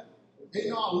all that. They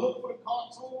know how to look for the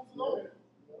cartoons, no?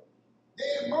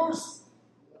 They're immersed.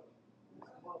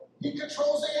 He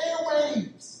controls the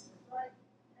airwaves.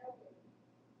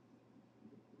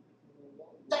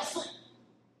 That's it.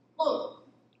 Look,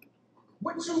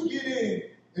 what you get in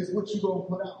is what you're going to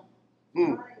put out.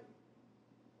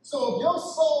 So if your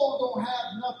soul don't have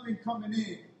nothing coming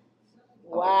in,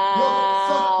 Wow.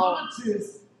 your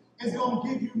subconscious is going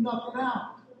to give you nothing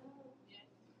out.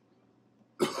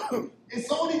 It's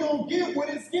only going to give what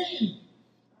it's getting.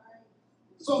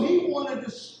 So he want to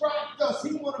distract us.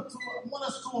 He want us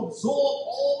to absorb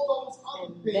all those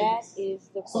other And things. that is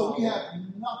the So we problem. have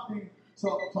nothing to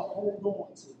hold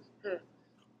on to.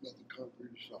 Nothing concrete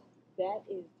or something. That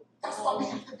is the That's why we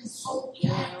problem. have to be so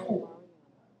careful.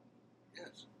 Yes.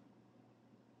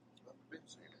 I've been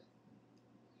saying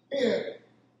that. Here,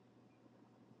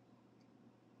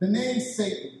 the name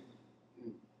Satan,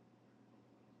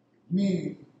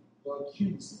 meaning the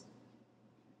accuser.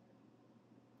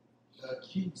 The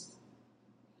accuser.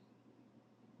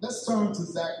 Let's turn to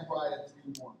Zechariah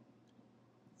 3:1.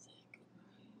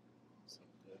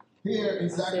 Here in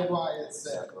Zechariah it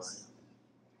says,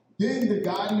 Then the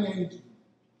guardian angel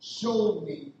showed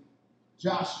me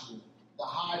Joshua, the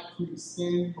high priest,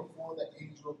 standing before the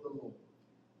angel of the Lord.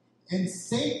 And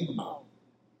Satan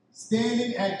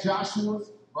standing at Joshua's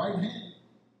right hand.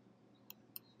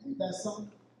 Ain't that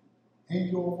something?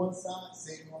 Angel on one side,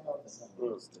 Satan on the other side.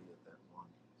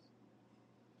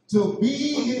 To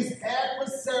be his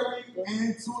adversary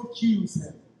and to accuse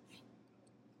him.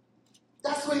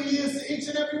 That's what he is to each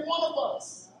and every one of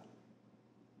us.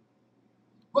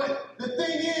 But the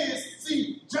thing is,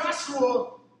 see,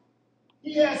 Joshua,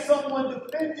 he has someone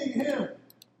defending him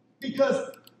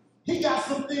because he got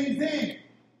some things in.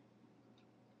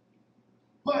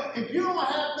 But if you don't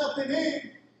have nothing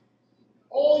in,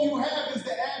 all you have is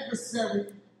the adversary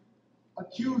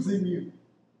accusing you.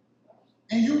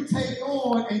 And you take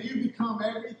on and you become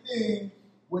everything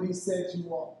what he said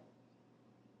you are.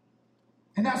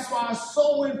 And that's why it's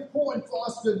so important for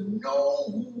us to know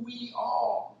who we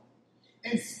are.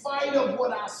 In spite of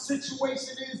what our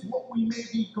situation is, what we may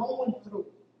be going through.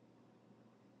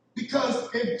 Because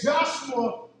if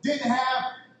Joshua didn't have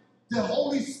the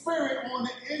Holy Spirit on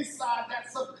the inside,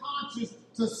 that subconscious,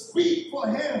 to speak for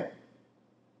him,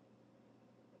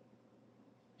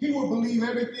 he would believe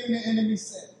everything the enemy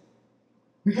said.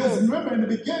 Because remember, in the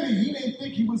beginning, he didn't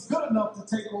think he was good enough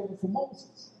to take over for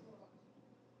Moses.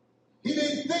 He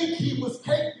didn't think he was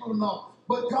capable enough.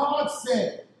 But God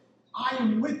said, I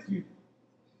am with you.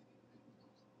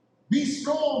 Be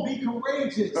strong, be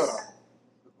courageous.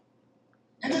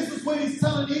 And this is what he's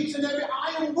telling each and every,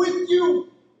 I am with you.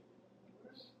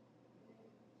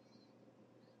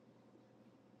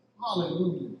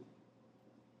 Hallelujah.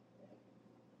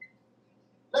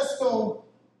 Let's go.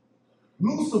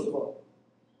 Lucifer.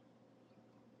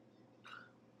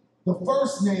 The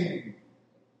first name,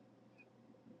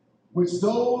 which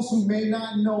those who may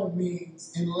not know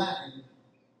means in Latin,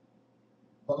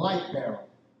 the light bearer,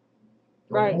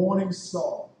 the Right. morning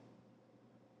star.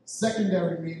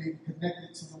 Secondary meaning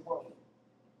connected to the word.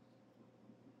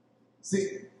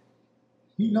 See,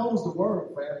 he knows the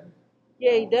word, family.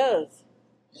 Yeah, he does.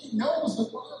 He knows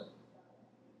the word.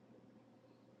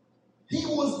 He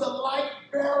was the light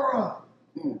bearer.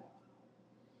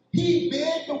 He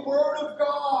bear the word of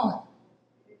God.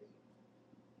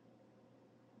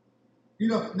 You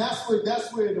know, that's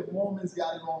where the Mormons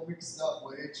got it all mixed up,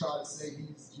 where they try to say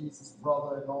he's Jesus'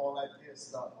 brother and all that good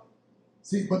stuff.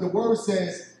 See, but the word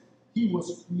says he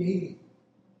was created.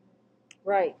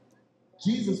 Right.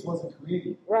 Jesus wasn't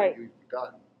created. Right. You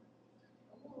forgot.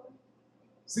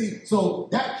 See, so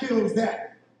that kills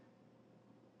that.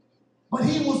 But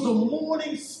he was the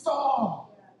morning star.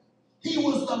 He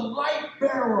was the light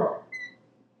bearer.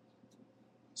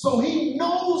 So he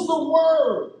knows the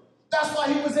word. That's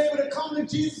why he was able to come to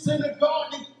Jesus in the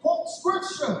garden and quote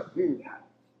scripture.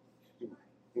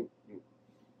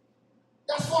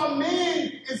 That's why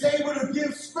man is able to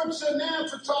give scripture now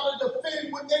to try to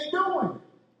defend what they're doing.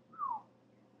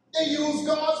 They use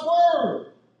God's word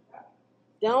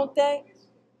Don't they?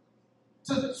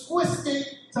 to twist it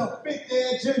to fit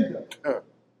their agenda.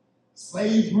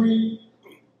 Slavery,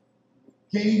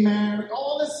 gay marriage,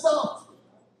 all this stuff.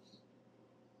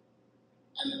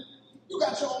 And you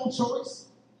got your own choice.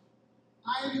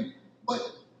 But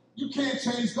you can't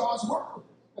change God's word.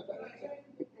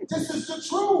 This is the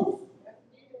truth.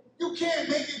 You can't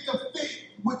make it to fit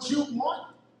what you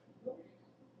want.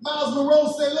 Miles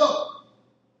Monroe said, look,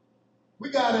 we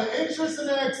got an entrance and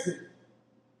an exit.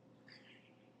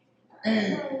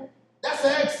 And that's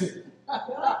an exit.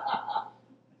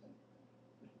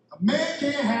 man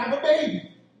can't have a baby.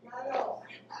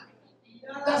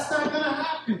 That's not going to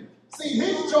happen. See,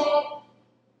 his job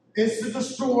is to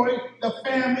destroy the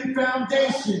family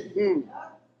foundation.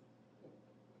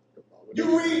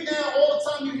 You read now all the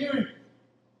time, you're hearing,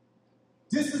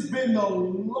 this has been the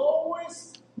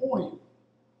lowest point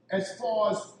as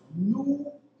far as new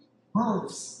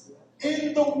births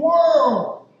in the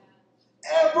world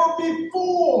ever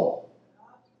before.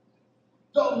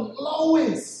 The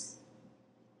lowest.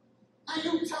 Now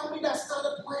you tell me that's not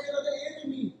a plan of the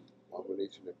enemy.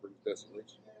 Abomination that brings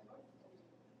desolation.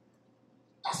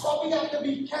 That's why we have to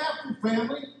be careful,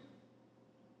 family.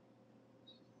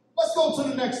 Let's go to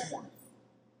the next one.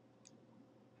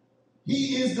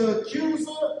 He is the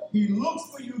accuser. He looks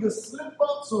for you to slip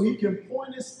up so he can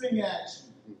point his finger at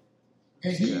you.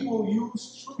 And he will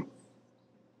use truth.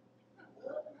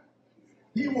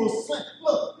 He will slip.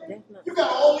 Look, you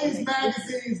got all these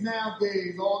magazines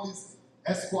nowadays, all these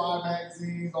Esquire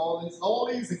magazines, all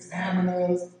these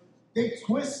examiners. They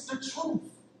twist the truth.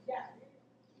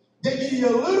 They give you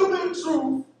a little bit of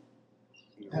truth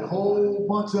and a whole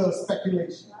bunch of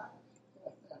speculation.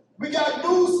 We got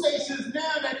news stations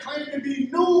now that claim to be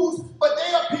news, but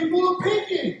they are people's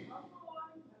opinion.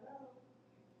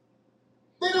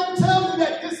 They don't tell you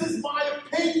that this is my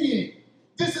opinion.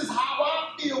 This is how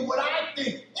I feel, what I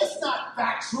think. It's not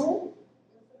factual.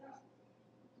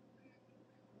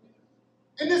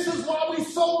 And this is why we're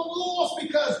so lost,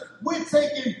 because we're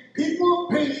taking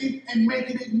people's opinion and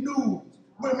making it news.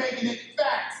 We're making it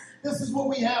facts. This is what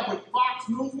we have with Fox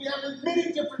News. We have with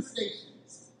many different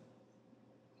stations.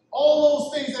 All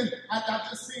those things, and I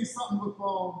just seen something with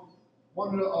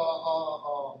one of the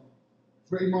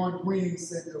Draymond Green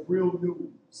said the real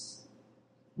news,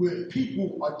 where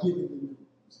people are giving the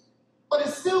news, but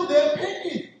it's still their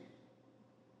opinion.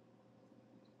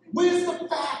 Where's the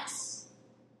facts?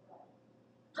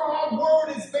 God's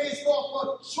word is based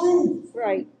off of truth.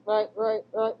 Right.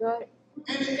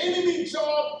 And the enemy's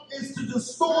job is to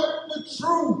distort the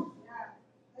truth.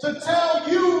 To tell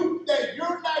you that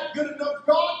you're not good enough.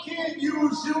 God can't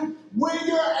use you where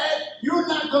you're at. You're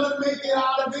not going to make it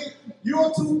out of it.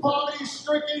 You're too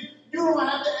poverty-stricken. You don't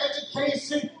have the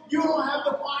education. You don't have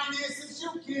the finances.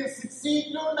 You can't succeed.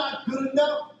 You're not good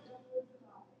enough.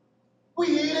 We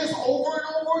hear this over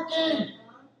and over again.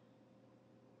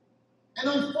 And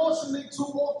unfortunately, too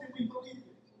often we believe it.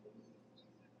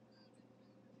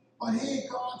 But here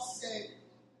God said,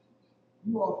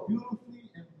 you are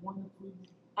beautifully and wonderfully made.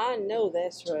 I know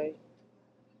that's right.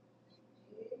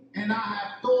 And I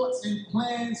have thoughts and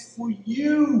plans for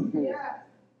you.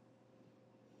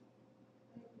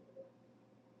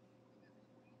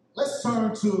 Let's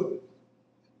turn to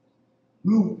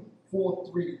Luke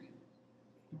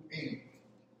 4:3-8.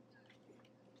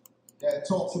 That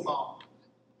talks about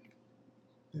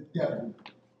the devil,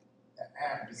 the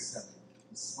adversary,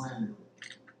 the slanderer.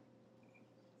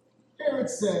 Here it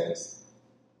says,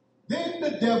 then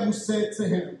the devil said to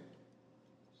him,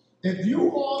 if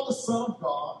you are the Son of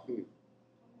God,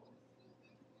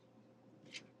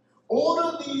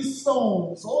 order this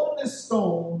stone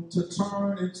to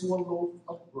turn into a loaf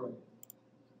of bread.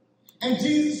 And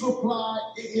Jesus replied,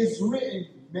 it is written,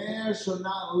 man shall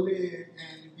not live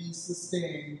and be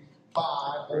sustained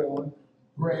by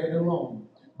bread alone,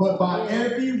 but by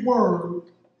every word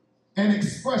and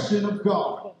expression of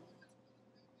God.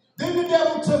 Then the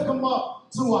devil took him up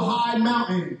to a high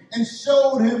mountain and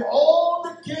showed him all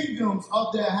the kingdoms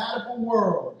of the habitable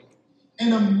world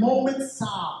in a moment's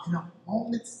time.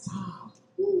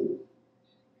 Ooh,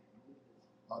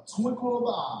 a twinkle of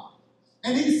an eye.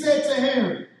 And he said to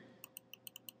him,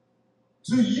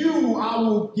 to you I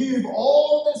will give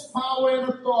all this power and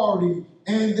authority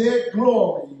and their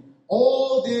glory,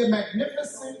 all their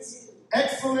magnificence,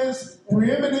 excellence,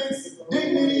 preeminence,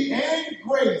 dignity, and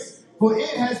grace. For it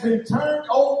has been turned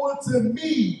over to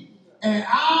me, and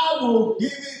I will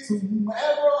give it to whomever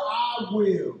I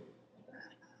will.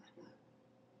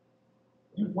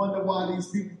 You wonder why these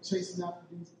people chasing after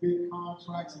these big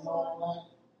contracts and all that,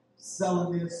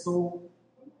 selling their soul,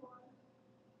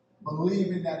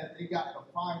 believing that if they got the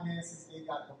finances, they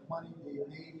got the money, they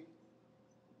made it.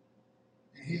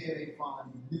 And here they find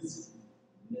misery.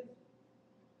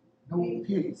 No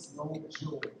peace, no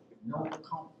joy, no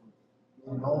comfort.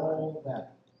 And all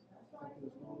that.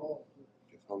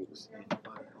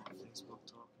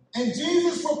 And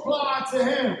Jesus replied to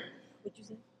him. What'd you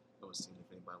say?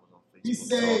 He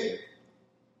said,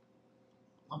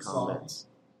 I'm sorry.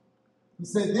 He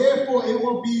said, therefore it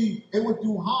would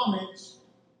do homage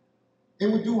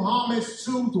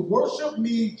to worship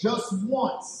me just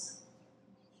once.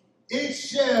 It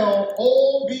shall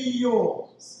all be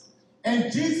yours.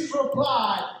 And Jesus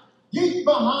replied, "Get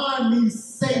behind me,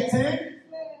 Satan.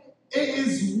 It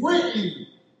is written,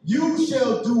 you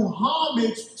shall do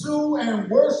homage to and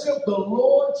worship the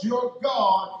Lord your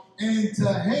God, and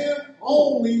to him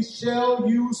only shall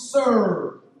you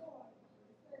serve."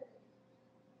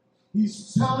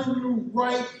 He's telling you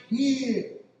right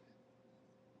here.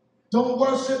 Don't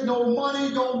worship no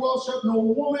money, don't worship no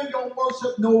woman, don't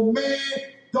worship no man,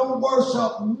 don't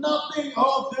worship nothing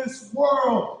of this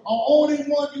world. The only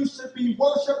one you should be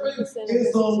worshiping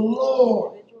is the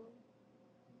Lord.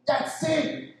 That's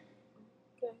it.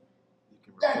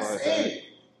 That's it.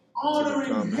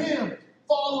 Honoring him,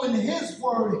 following his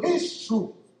word, his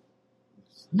truth.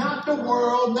 Not the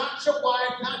world, not your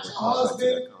wife, not your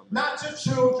husband, not your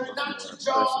children, not your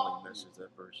job.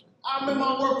 I remember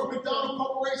I worked for McDonald's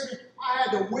Corporation. I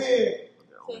had to wear,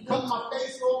 cut my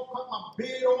face off, cut my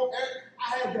beard off.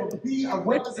 I had to be a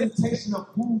representation of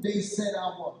who they said I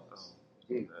was.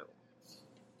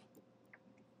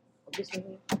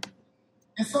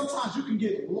 And sometimes you can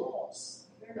get lost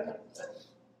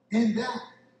in that.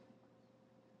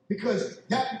 Because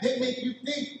they make you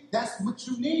think that's what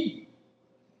you need.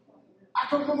 I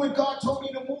can remember when God told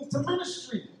me to move to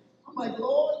ministry. I'm like,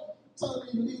 Lord, telling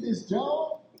me to leave this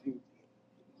job,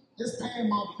 just paying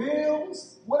my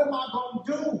bills. What am I going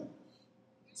to do?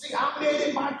 See, I made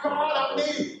it my God.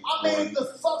 I made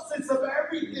the substance of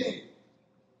everything.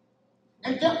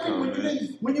 And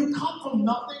definitely when you come from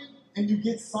nothing and you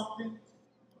get something,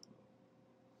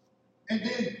 and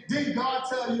then God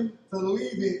tell you to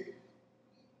leave it,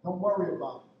 don't worry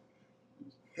about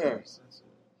it.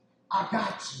 I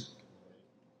got you.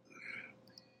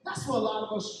 That's what a lot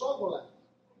of us struggle at.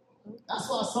 That's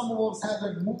why some of us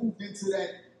haven't moved into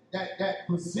that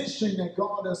position that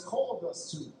God has called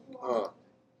us to.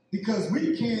 Because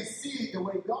we can't see it the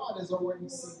way God has already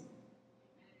seen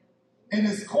it. And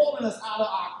it's calling us out of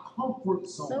our comfort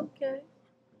zone. Okay.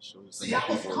 See, I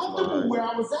was comfortable where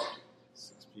I was at.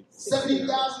 $70,000,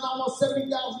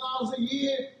 $70,000 a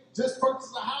year, just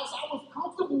purchased a house. I was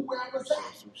comfortable where I was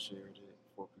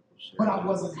at. But I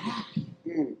wasn't happy.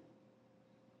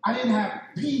 I didn't have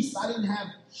peace. I didn't have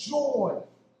joy.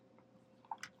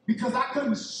 Because I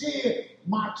couldn't share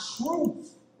my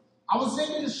truth. I was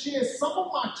able to share some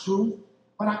of my truth,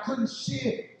 but I couldn't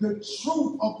share the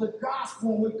truth of the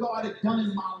gospel and what God had done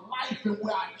in my life and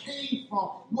where I came from,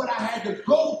 what I had to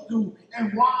go through,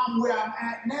 and why I'm where I'm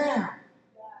at now.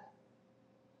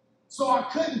 So I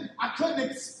couldn't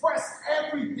express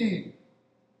everything.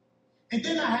 And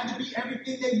then I had to be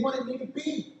everything they wanted me to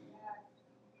be.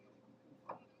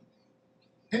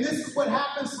 And this is what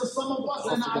happens to some of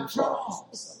us in our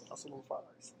jobs.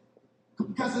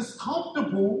 Because it's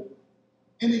comfortable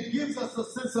and it gives us a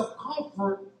sense of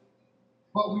comfort,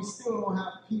 but we still don't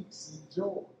have peace and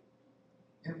joy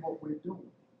in what we're doing.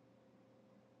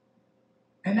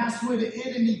 And that's where the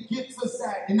enemy gets us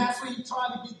at. And that's where he tried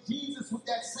to get Jesus with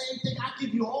that same thing. I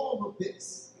give you all of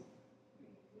this.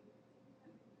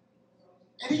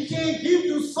 And he can't give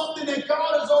you something that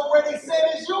God has already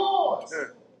said is yours.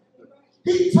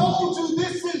 He told you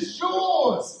this is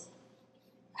yours.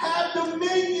 Have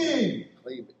dominion.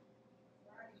 Claim it.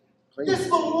 This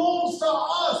belongs to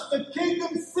us, the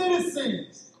kingdom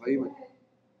citizens. Claim it.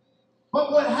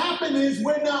 But what happened is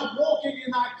we're not walking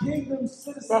in our kingdom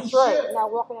citizenship. That's right.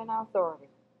 Not walking in our authority.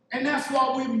 And that's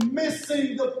why we're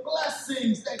missing the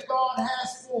blessings that God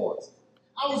has for us.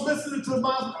 I was listening to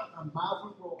Miles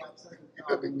Monroe.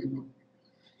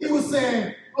 He was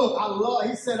saying, look,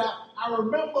 he said, I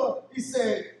remember, he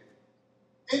said,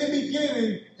 in the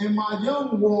beginning, in my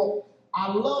young walk,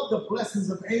 I love the blessings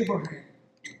of Abraham.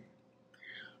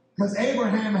 Because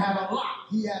Abraham had a lot.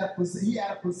 He had a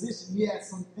position, he had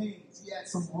some things, he had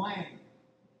some land.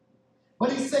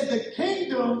 But he said, the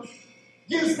kingdom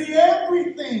gives me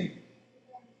everything.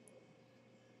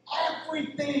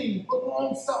 Everything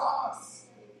belongs to us.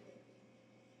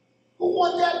 Who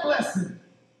want that blessing?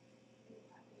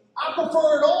 I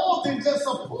prefer it all than just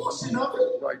a portion of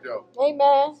it. Right now.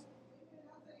 Amen.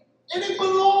 And it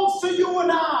belongs to you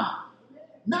and I.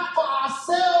 Not for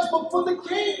ourselves, but for the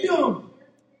kingdom.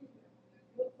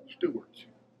 Stewards.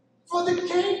 For the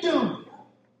kingdom.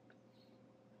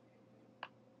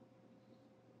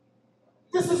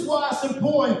 This is why it's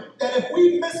important that if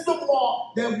we miss the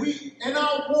mark, that we, in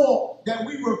our walk, that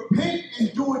we repent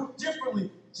and do it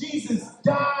differently. Jesus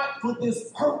died for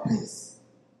this purpose.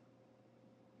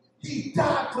 He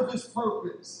died for this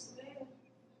purpose.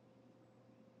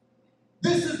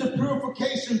 This is the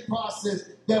purification process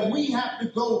that we have to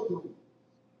go through.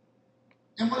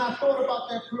 And when I thought about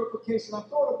that purification, I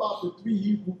thought about the 3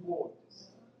 Hebrew boys.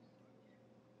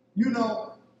 You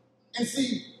know, and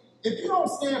see, If you don't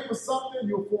stand for something,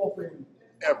 you'll fall for anything.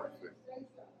 Everything.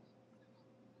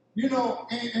 You know,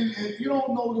 and if you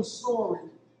don't know the story,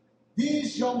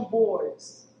 these young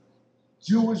boys,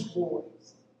 Jewish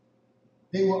boys,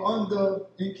 they were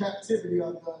in captivity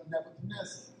under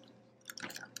Nebuchadnezzar.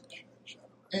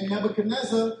 And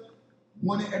Nebuchadnezzar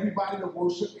wanted everybody to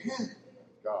worship him.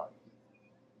 God.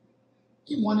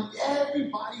 He wanted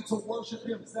everybody to worship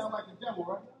him. Sound like the devil,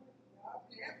 right?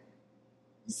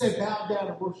 He said, bow down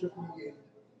and worship me.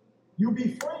 You'll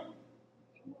be free.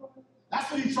 That's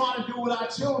what he's trying to do with our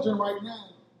children right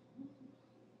now.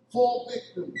 Fall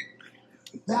victim.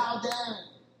 Bow down.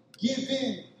 Give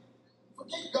in.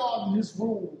 Forget God and his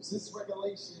rules, his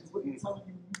regulations, what he's telling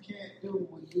you you can't do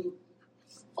when you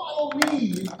follow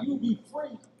me and you'll be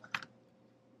free.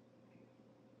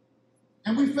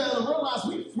 And we fail to realize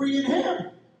we're free in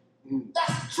him.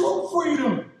 That's true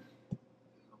freedom.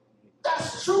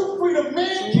 That's true freedom.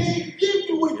 Man can't give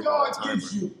you what God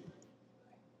gives you.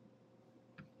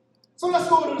 So let's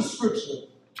go to the scripture.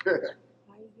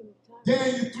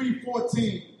 Daniel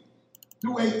 3:14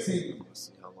 through 18.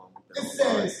 It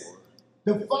says,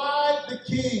 defied the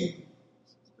king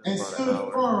and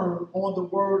stood firm on the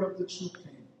word of the true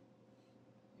king.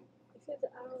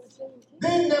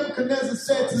 Then Nebuchadnezzar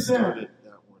said to them,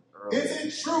 is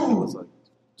it true, It was like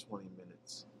 20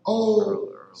 minutes.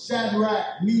 O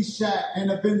Shadrach, Meshach,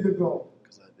 and Abednego,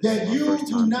 that you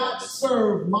do not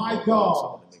serve my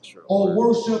God or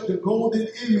worship the golden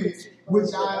image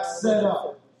which I have set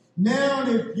up? Now,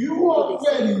 if you are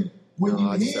ready, when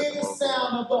you hear the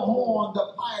sound of the horn,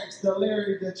 the pipes, the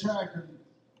lyre, the trigon,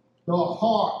 the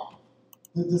harp,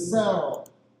 the dulcimer,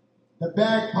 the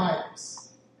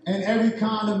bagpipes, and every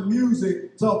kind of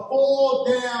music, to fall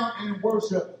down and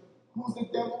worship. Who's the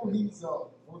devil? He's a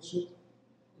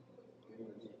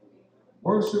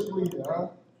worship leader, huh?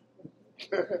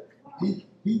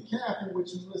 Be careful what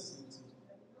you listen to.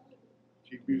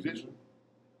 Chief musician.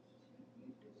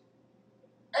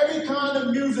 Every kind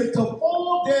of music, to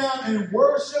fall down and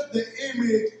worship the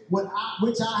image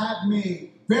which I have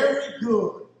made. Very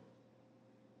good.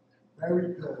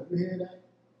 Very good. You hear that?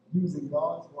 Using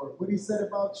God's word. What he said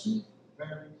about you? Very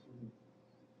good.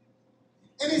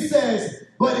 And he says,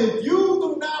 but if you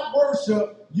do not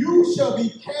worship, you shall be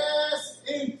cast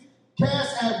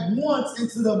at once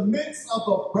into the midst of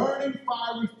a burning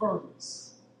fiery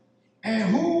furnace. And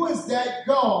who is that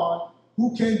God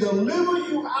who can deliver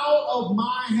you out of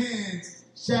my hands?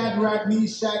 Shadrach,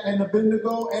 Meshach, and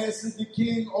Abednego, answered the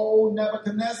king, O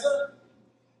Nebuchadnezzar.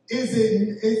 Is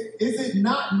it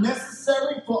not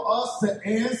necessary for us to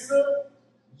answer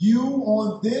you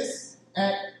on this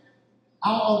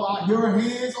out of your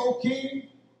hands, O king?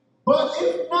 But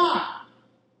if not,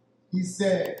 he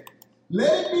said,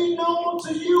 let it be known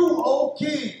to you, O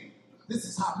king. This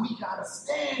is how we got to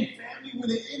stand, family, when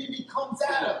the enemy comes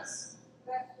at us.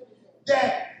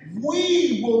 That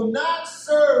we will not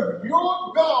serve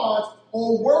your gods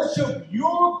or worship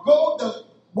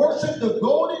the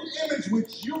golden image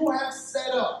which you have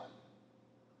set up.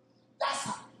 That's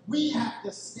how we have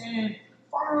to stand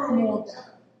firm on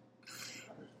that.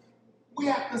 We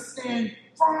have to stand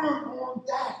firm on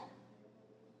that.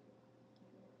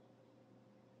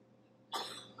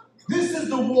 This is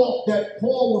the walk that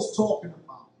Paul was talking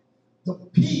about. The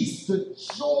peace, the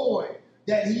joy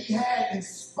that he had in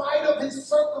spite of his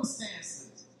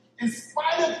circumstances. In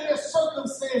spite of their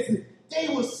circumstances, they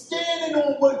were standing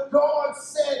on what God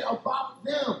said about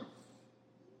them.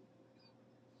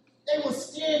 They were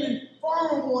standing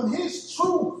firm on his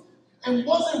truth and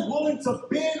wasn't willing to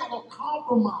bend or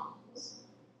compromise.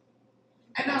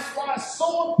 And that's why it's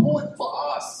so important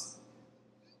for us.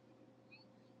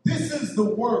 This is the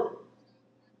work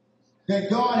that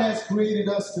God has created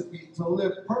us to be, to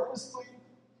live purposefully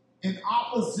in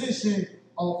opposition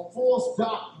of false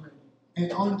doctrine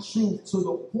and untruth to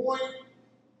the point,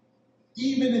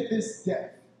 even if it's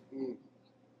death.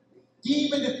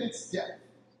 Even if it's death.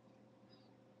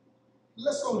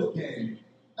 Let's go to Daniel.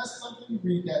 Let me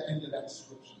read that into that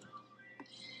scripture.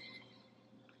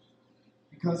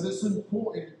 Because it's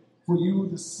important for you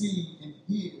to see and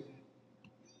hear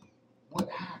what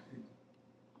happened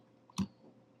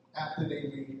after they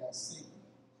made that statement.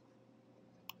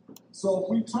 So if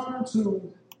we turn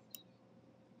to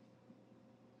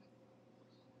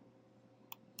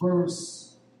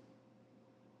verse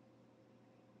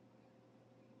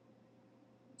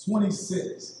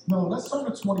 26. No, let's turn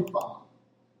to 25.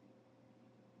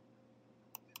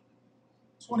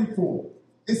 24.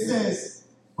 It says,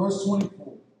 verse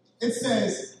 24. It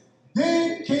says,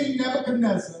 then King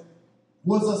Nebuchadnezzar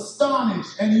was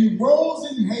astonished, and he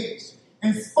rose in haste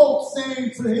and spoke,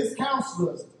 saying to his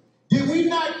counselors, Did we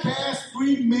not cast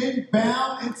 3 men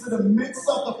bound into the midst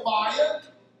of the fire?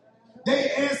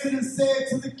 They answered and said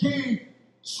to the king,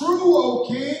 True, O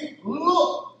king,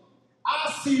 look,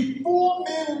 I see 4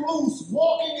 men loose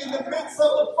walking in the midst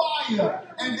of the fire,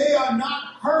 and they are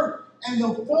not hurt. And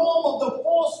the form of the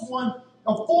fourth one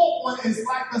is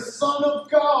like the Son of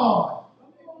God.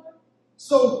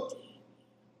 So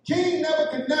King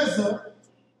Nebuchadnezzar,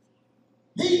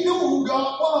 he knew who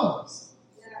God was.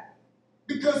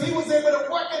 Because he was able to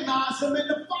recognize him in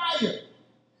the fire.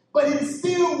 But he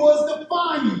still was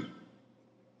defiant.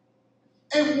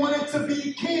 And wanted to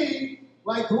be king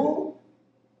like who?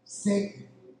 Satan.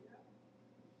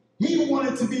 He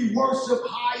wanted to be worshipped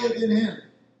higher than him.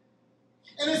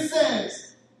 And it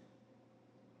says,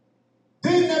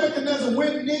 Then Nebuchadnezzar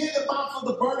went near the mouth of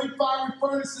the burning fiery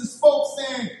furnace and spoke,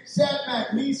 saying,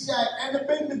 Shadrach, Meshach, and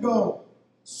Abednego,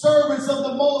 servants of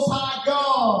the Most High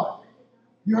God.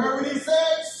 You heard what he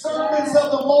said? Servants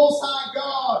of the Most High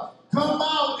God, come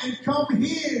out and come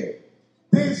here.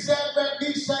 Then Shadrach,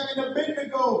 Meshach, and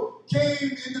Abednego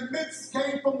came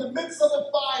from the midst of the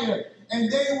fire,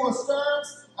 and they were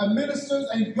servants, ministers,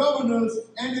 and governors,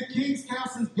 and the king's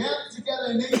counselors gathered together,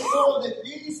 and they saw that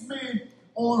these men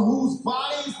on whose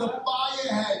bodies the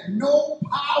fire had no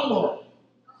power,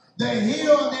 the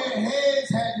hair on their heads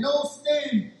had no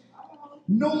sting,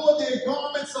 nor their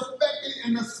garments affected,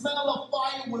 and the smell of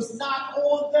fire was not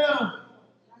on them.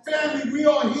 Family, we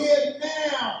are here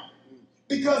now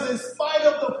because in spite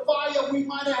of the fire we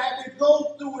might have had to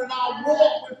go through in our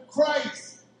walk with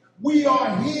Christ, we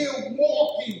are here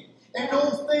walking. And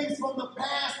those things from the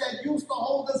past that used to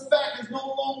hold us back is no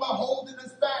longer holding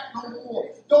us back no more.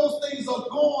 Those things are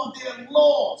gone. They're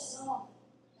lost.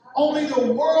 Only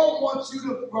the world wants you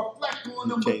to reflect on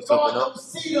them, but God don't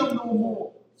see them no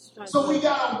more. So we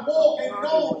got to walk and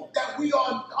know that we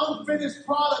are an unfinished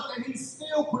product and he's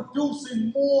still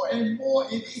producing more and more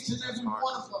in each and every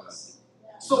one of us.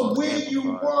 So where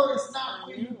you were is not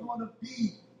where you're going to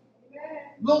be.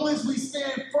 Long as we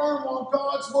stand firm on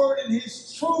God's word and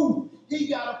his truth, he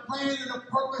got a plan and a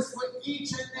purpose for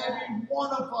each and every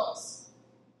one of us.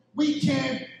 We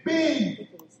can't bend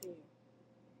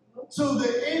to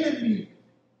the enemy.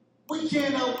 We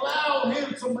can't allow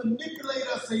him to manipulate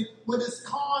us with his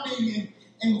conning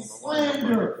and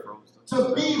slander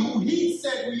to be who he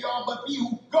said we are, but be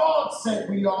who God said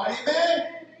we are.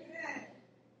 Amen?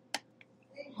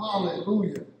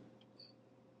 Hallelujah.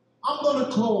 I'm going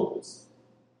to close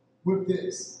with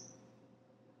this.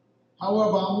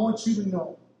 However, I want you to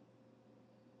know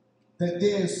that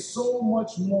there is so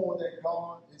much more that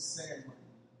God is saying right now.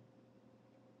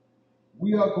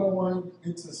 We are going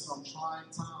into some trying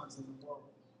times in the world.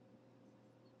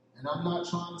 And I'm not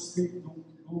trying to speak doom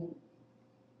and gloom,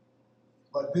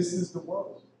 but this is the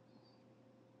world.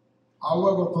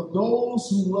 However, for those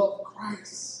who love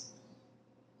Christ,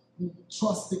 who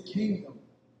trust the kingdom,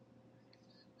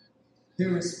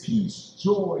 there is peace,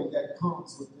 joy that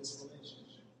comes with this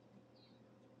relationship.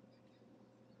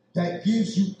 That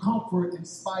gives you comfort in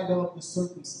spite of the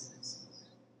circumstances.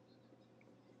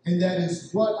 And that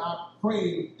is what I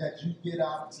pray that you get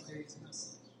out of today's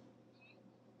message.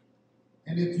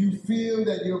 And if you feel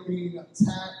that you're being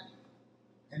attacked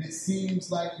and it seems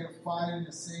like you're fighting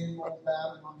the same old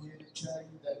battle, I'm here to tell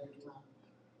you that you're not.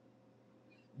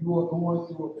 You are going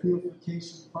through a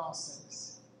purification process.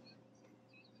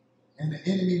 And the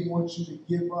enemy wants you to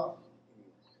give up.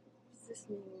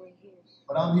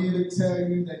 But I'm here to tell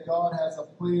you that God has a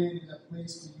plan and a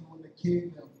place for you in the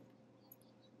kingdom.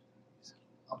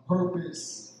 A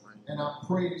purpose, and I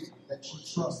pray that you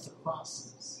trust the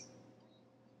process.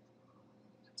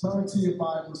 Turn to your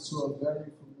Bibles to a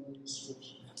very familiar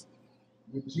scripture,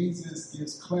 where Jesus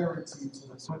gives clarity to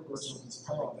the purpose of his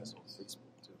parable.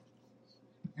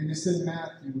 And it's in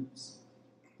Matthew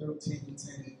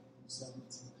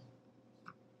 13:10-17.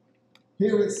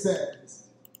 Here it says,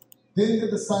 Then the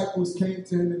disciples came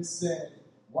to him and said,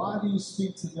 Why do you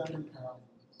speak to them in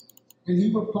parables? And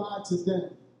he replied to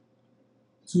them,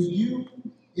 To you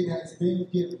it has been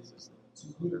given to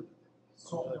hear.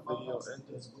 For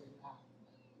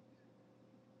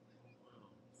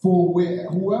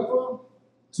whoever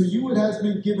to you it has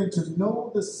been given to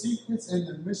know the secrets and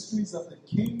the mysteries of the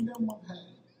kingdom of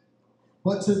heaven.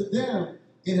 But to them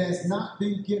it has not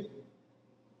been given.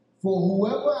 For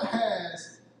whoever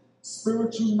has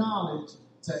spiritual knowledge,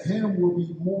 to him will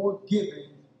be more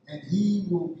given, and he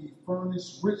will be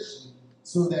furnished richly,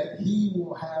 so that he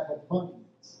will have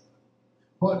abundance.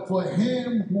 But for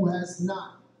him who has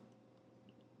not,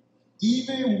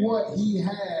 even what he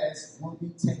has will be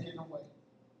taken away.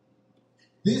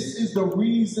 This is the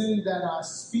reason that I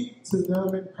speak to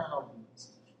them in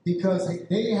parables. because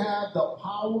they have the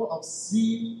power of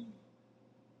seeing,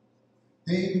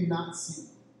 they do not see.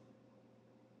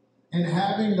 And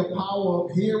having the power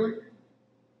of hearing,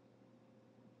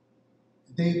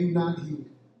 they do not hear.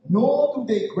 Nor do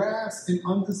they grasp and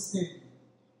understand.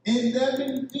 In them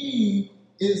indeed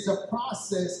is the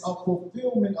process of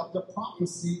fulfillment of the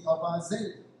prophecy of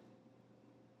Isaiah,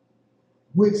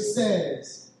 which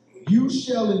says, you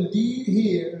shall indeed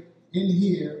hear,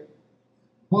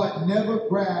 but never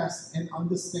grasp and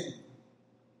understand.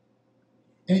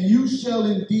 And you shall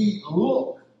indeed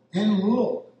look,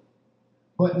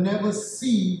 but never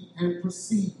see and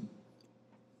perceive.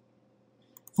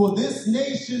 For this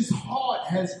nation's heart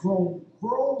has grown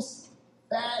gross,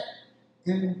 fat,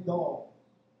 and dull.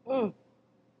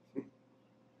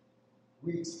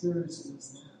 We experience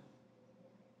this now.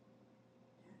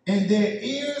 And their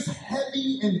ears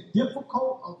heavy and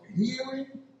difficult of hearing,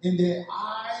 and their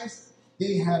eyes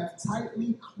they have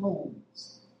tightly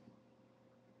closed.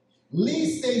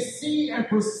 Lest they see and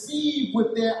perceive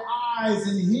with their eyes,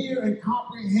 and hear and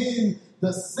comprehend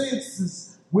the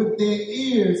senses with their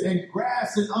ears, and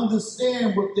grasp and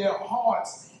understand with their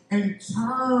hearts, and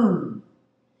turn,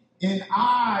 and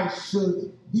I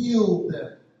should heal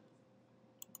them.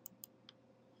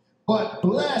 But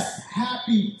blessed,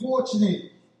 happy,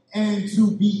 fortunate, and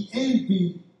to be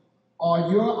envied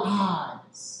are your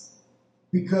eyes,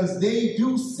 because they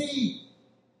do see.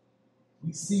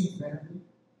 We see, family.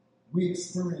 We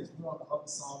experience. We're on the other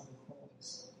side of the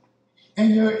cross.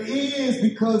 And your ears,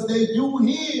 because they do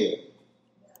hear.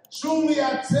 Truly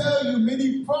I tell you,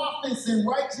 many prophets and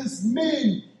righteous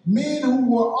men who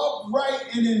were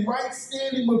upright and in right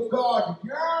standing with God,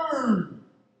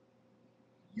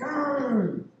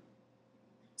 yearn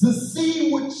to see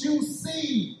what you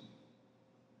see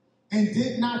and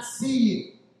did not see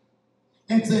it,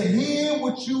 and to hear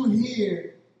what you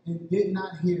hear and did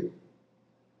not hear it.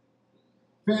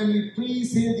 Family,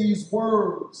 please hear these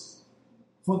words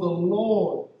for the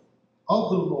Lord, of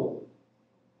the Lord.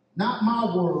 Not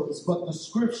my words, but the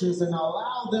scriptures, and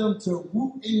allow them to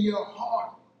root in your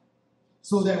heart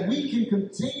so that we can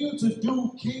continue to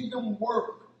do kingdom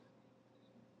work.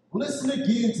 Listen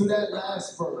again to that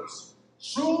last verse.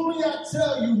 Truly I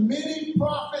tell you, many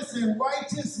prophets and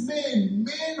righteous men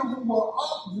who were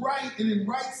upright and in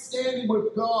right standing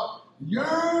with God,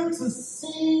 yearn to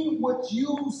see what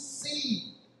you see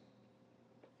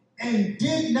and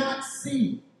did not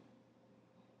see,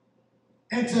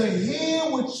 and to hear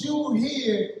what you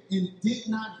hear and did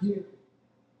not hear.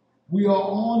 We are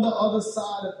on the other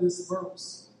side of this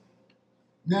verse.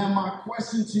 Now my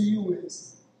question to you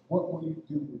is, what will you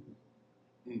do with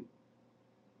it?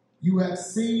 You have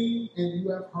seen and you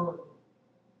have heard,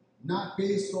 not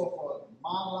based off of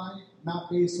my life, not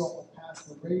based off of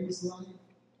Pastor Ray's life,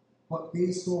 but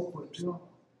based off of your life.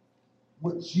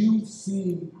 What you've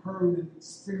seen, heard, and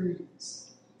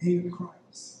experienced in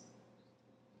Christ.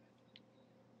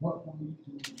 What will you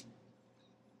do with it?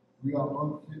 We are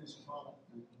unfinished product.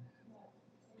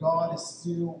 God is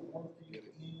still working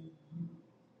in you.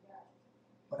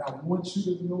 But I want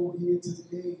you to know here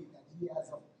today that He has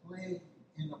a plan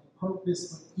and a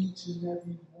purpose for each and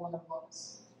every one of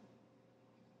us.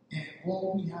 And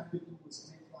all we have to do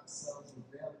is make ourselves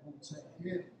available to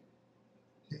Him.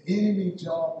 The enemy's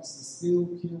job is to steal,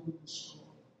 kill, and destroy,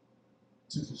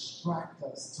 to distract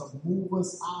us, to move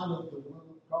us out of the will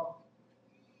of God.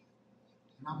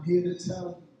 And I'm here to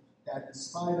tell you that in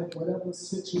spite of whatever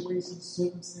situations,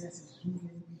 circumstances you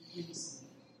may be facing,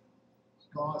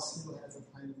 God still has a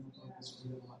plan and purpose for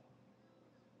your life.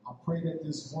 I pray that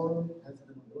this word has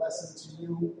been a blessing to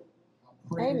you.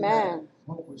 I pray that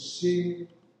what was shared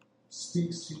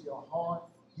speaks to your heart,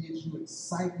 gives you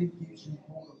excitement, gives you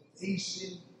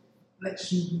motivation,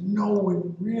 lets you know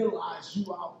and realize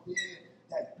you out there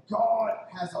that God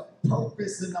has a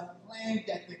purpose and a plan,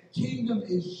 that the kingdom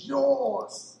is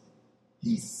yours.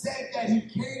 He said that He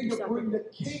came to bring the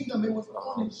kingdom. It was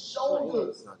on His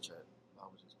shoulders.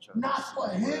 Not for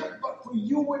Him, but for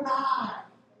you and I.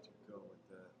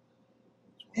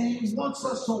 And He wants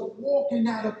us to walk in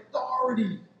that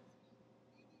authority.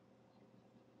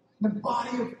 The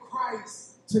body of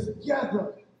Christ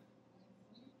together,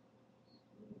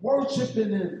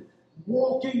 worshiping Him,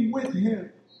 walking with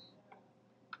Him,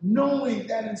 knowing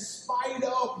that in spite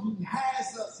of He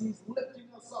has us, He's lifting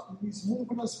us up, and He's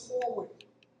moving us forward.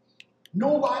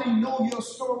 Nobody knows your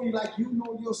story like you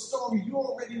know your story. You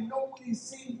already know what He's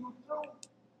seen you through.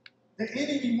 The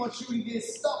enemy wants you to get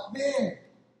stuck there,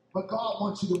 but God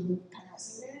wants you to move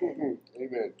past it.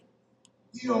 Amen.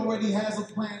 He already has a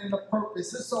plan and a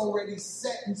purpose. It's already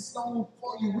set in stone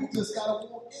for you. We just got to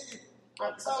walk in it.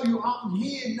 I tell you, I'm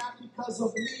here not because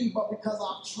of me, but because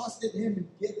I've trusted him and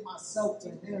given myself to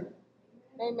him.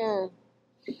 Amen.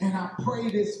 And I pray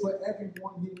this for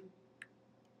everyone here.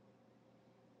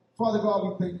 Father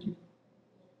God, we thank you.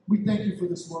 We thank you for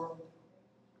this word.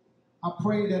 I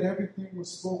pray that everything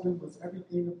was spoken was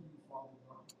everything of you, Father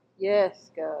God. Yes,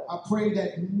 God. I pray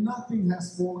that nothing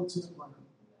has fallen to the ground.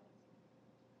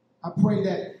 I pray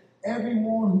that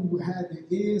everyone who had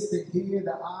the ears to hear,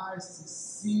 the eyes to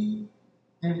see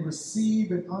and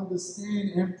receive and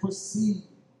understand and perceive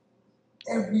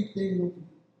everything of you,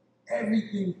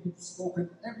 everything you've spoken,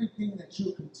 everything that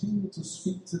you'll continue to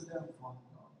speak to them, Father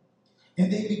God.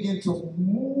 And they begin to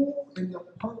move in the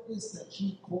purpose that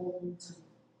you called them to.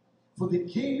 For the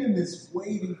kingdom is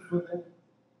waiting for them.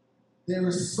 There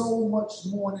is so much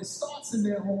more, and it starts in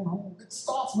their own home. It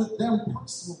starts with them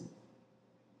personally.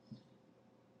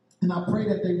 And I pray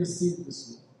that they receive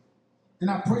this, Lord. And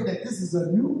I pray that this is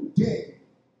a new day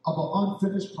of an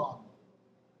unfinished product.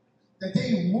 That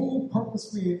they move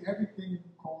purposefully in everything you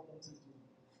call them to do.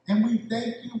 And we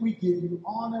thank you, we give you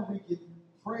honor, we give you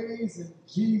praise in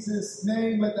Jesus'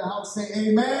 name. Let the house say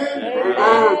amen.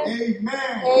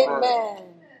 Amen. Amen. Amen.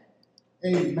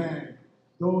 Amen.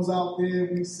 Those out there,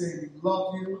 we say we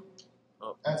love you.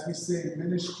 As we say,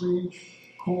 ministry,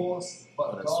 course,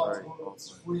 but God's word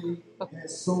is free.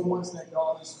 There's so much that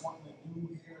God is wanting to do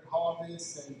here at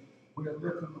Harvest, and we're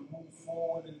looking to move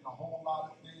forward in a whole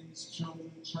lot of things,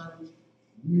 children, church,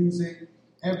 music,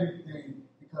 everything,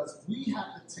 because we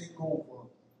have to take over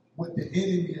what the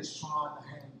enemy is trying to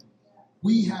handle.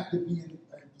 We have to be in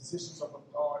positions of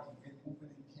authority and moving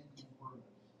in kingdom word.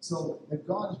 So if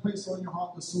God has placed on your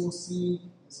heart to sow a seed,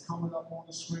 it's coming up on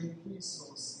the screen, please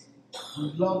sow a seed.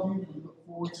 We love you. We look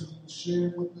forward to you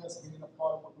sharing with us, being a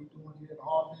part of what we're doing here at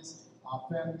Harvest. Our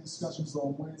family discussions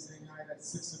on Wednesday night at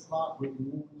 6 o'clock. We'll be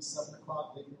moving to 7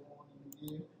 o'clock later on in the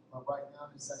year. But right now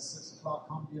it's at 6 o'clock.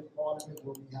 Come be a part of it.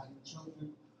 We'll be having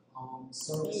children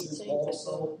services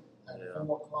also at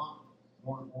 4 o'clock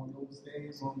on those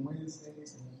days, on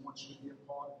Wednesdays, and we want you to be a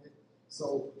part of it.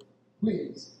 So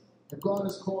please, if God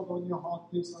has called on your heart,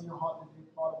 placed on your heart to be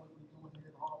a part of what we're doing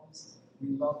here at Harvest,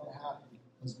 we love to have you.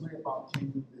 Because we're about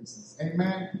kingdom business.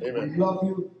 Amen. We love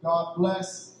you. God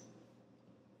bless.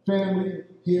 Family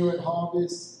here at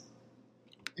Harvest.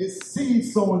 It's seed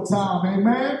sowing time.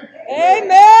 Amen.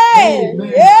 Amen.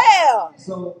 Amen. Yeah.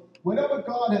 So whatever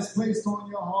God has placed on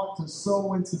your heart to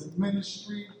sow into the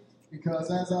ministry,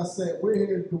 because as I said, we're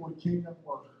here doing kingdom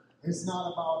work. It's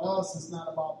not about us. It's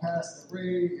not about Pastor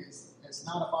Ray. It's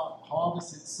not about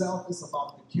Harvest itself. It's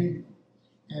about the kingdom.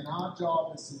 And our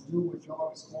job is to do what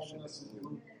God is calling us to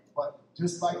do. But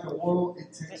just like the world,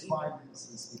 it takes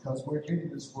finances because we're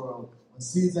in this world. When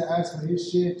Caesar asked for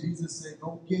his share, Jesus said,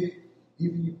 go get it.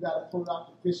 Even you've got to pull it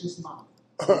out the fish's mouth.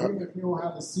 So even if you don't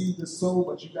have the seed to sow,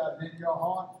 but you got it in your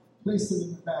heart, place it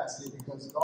in the basket because God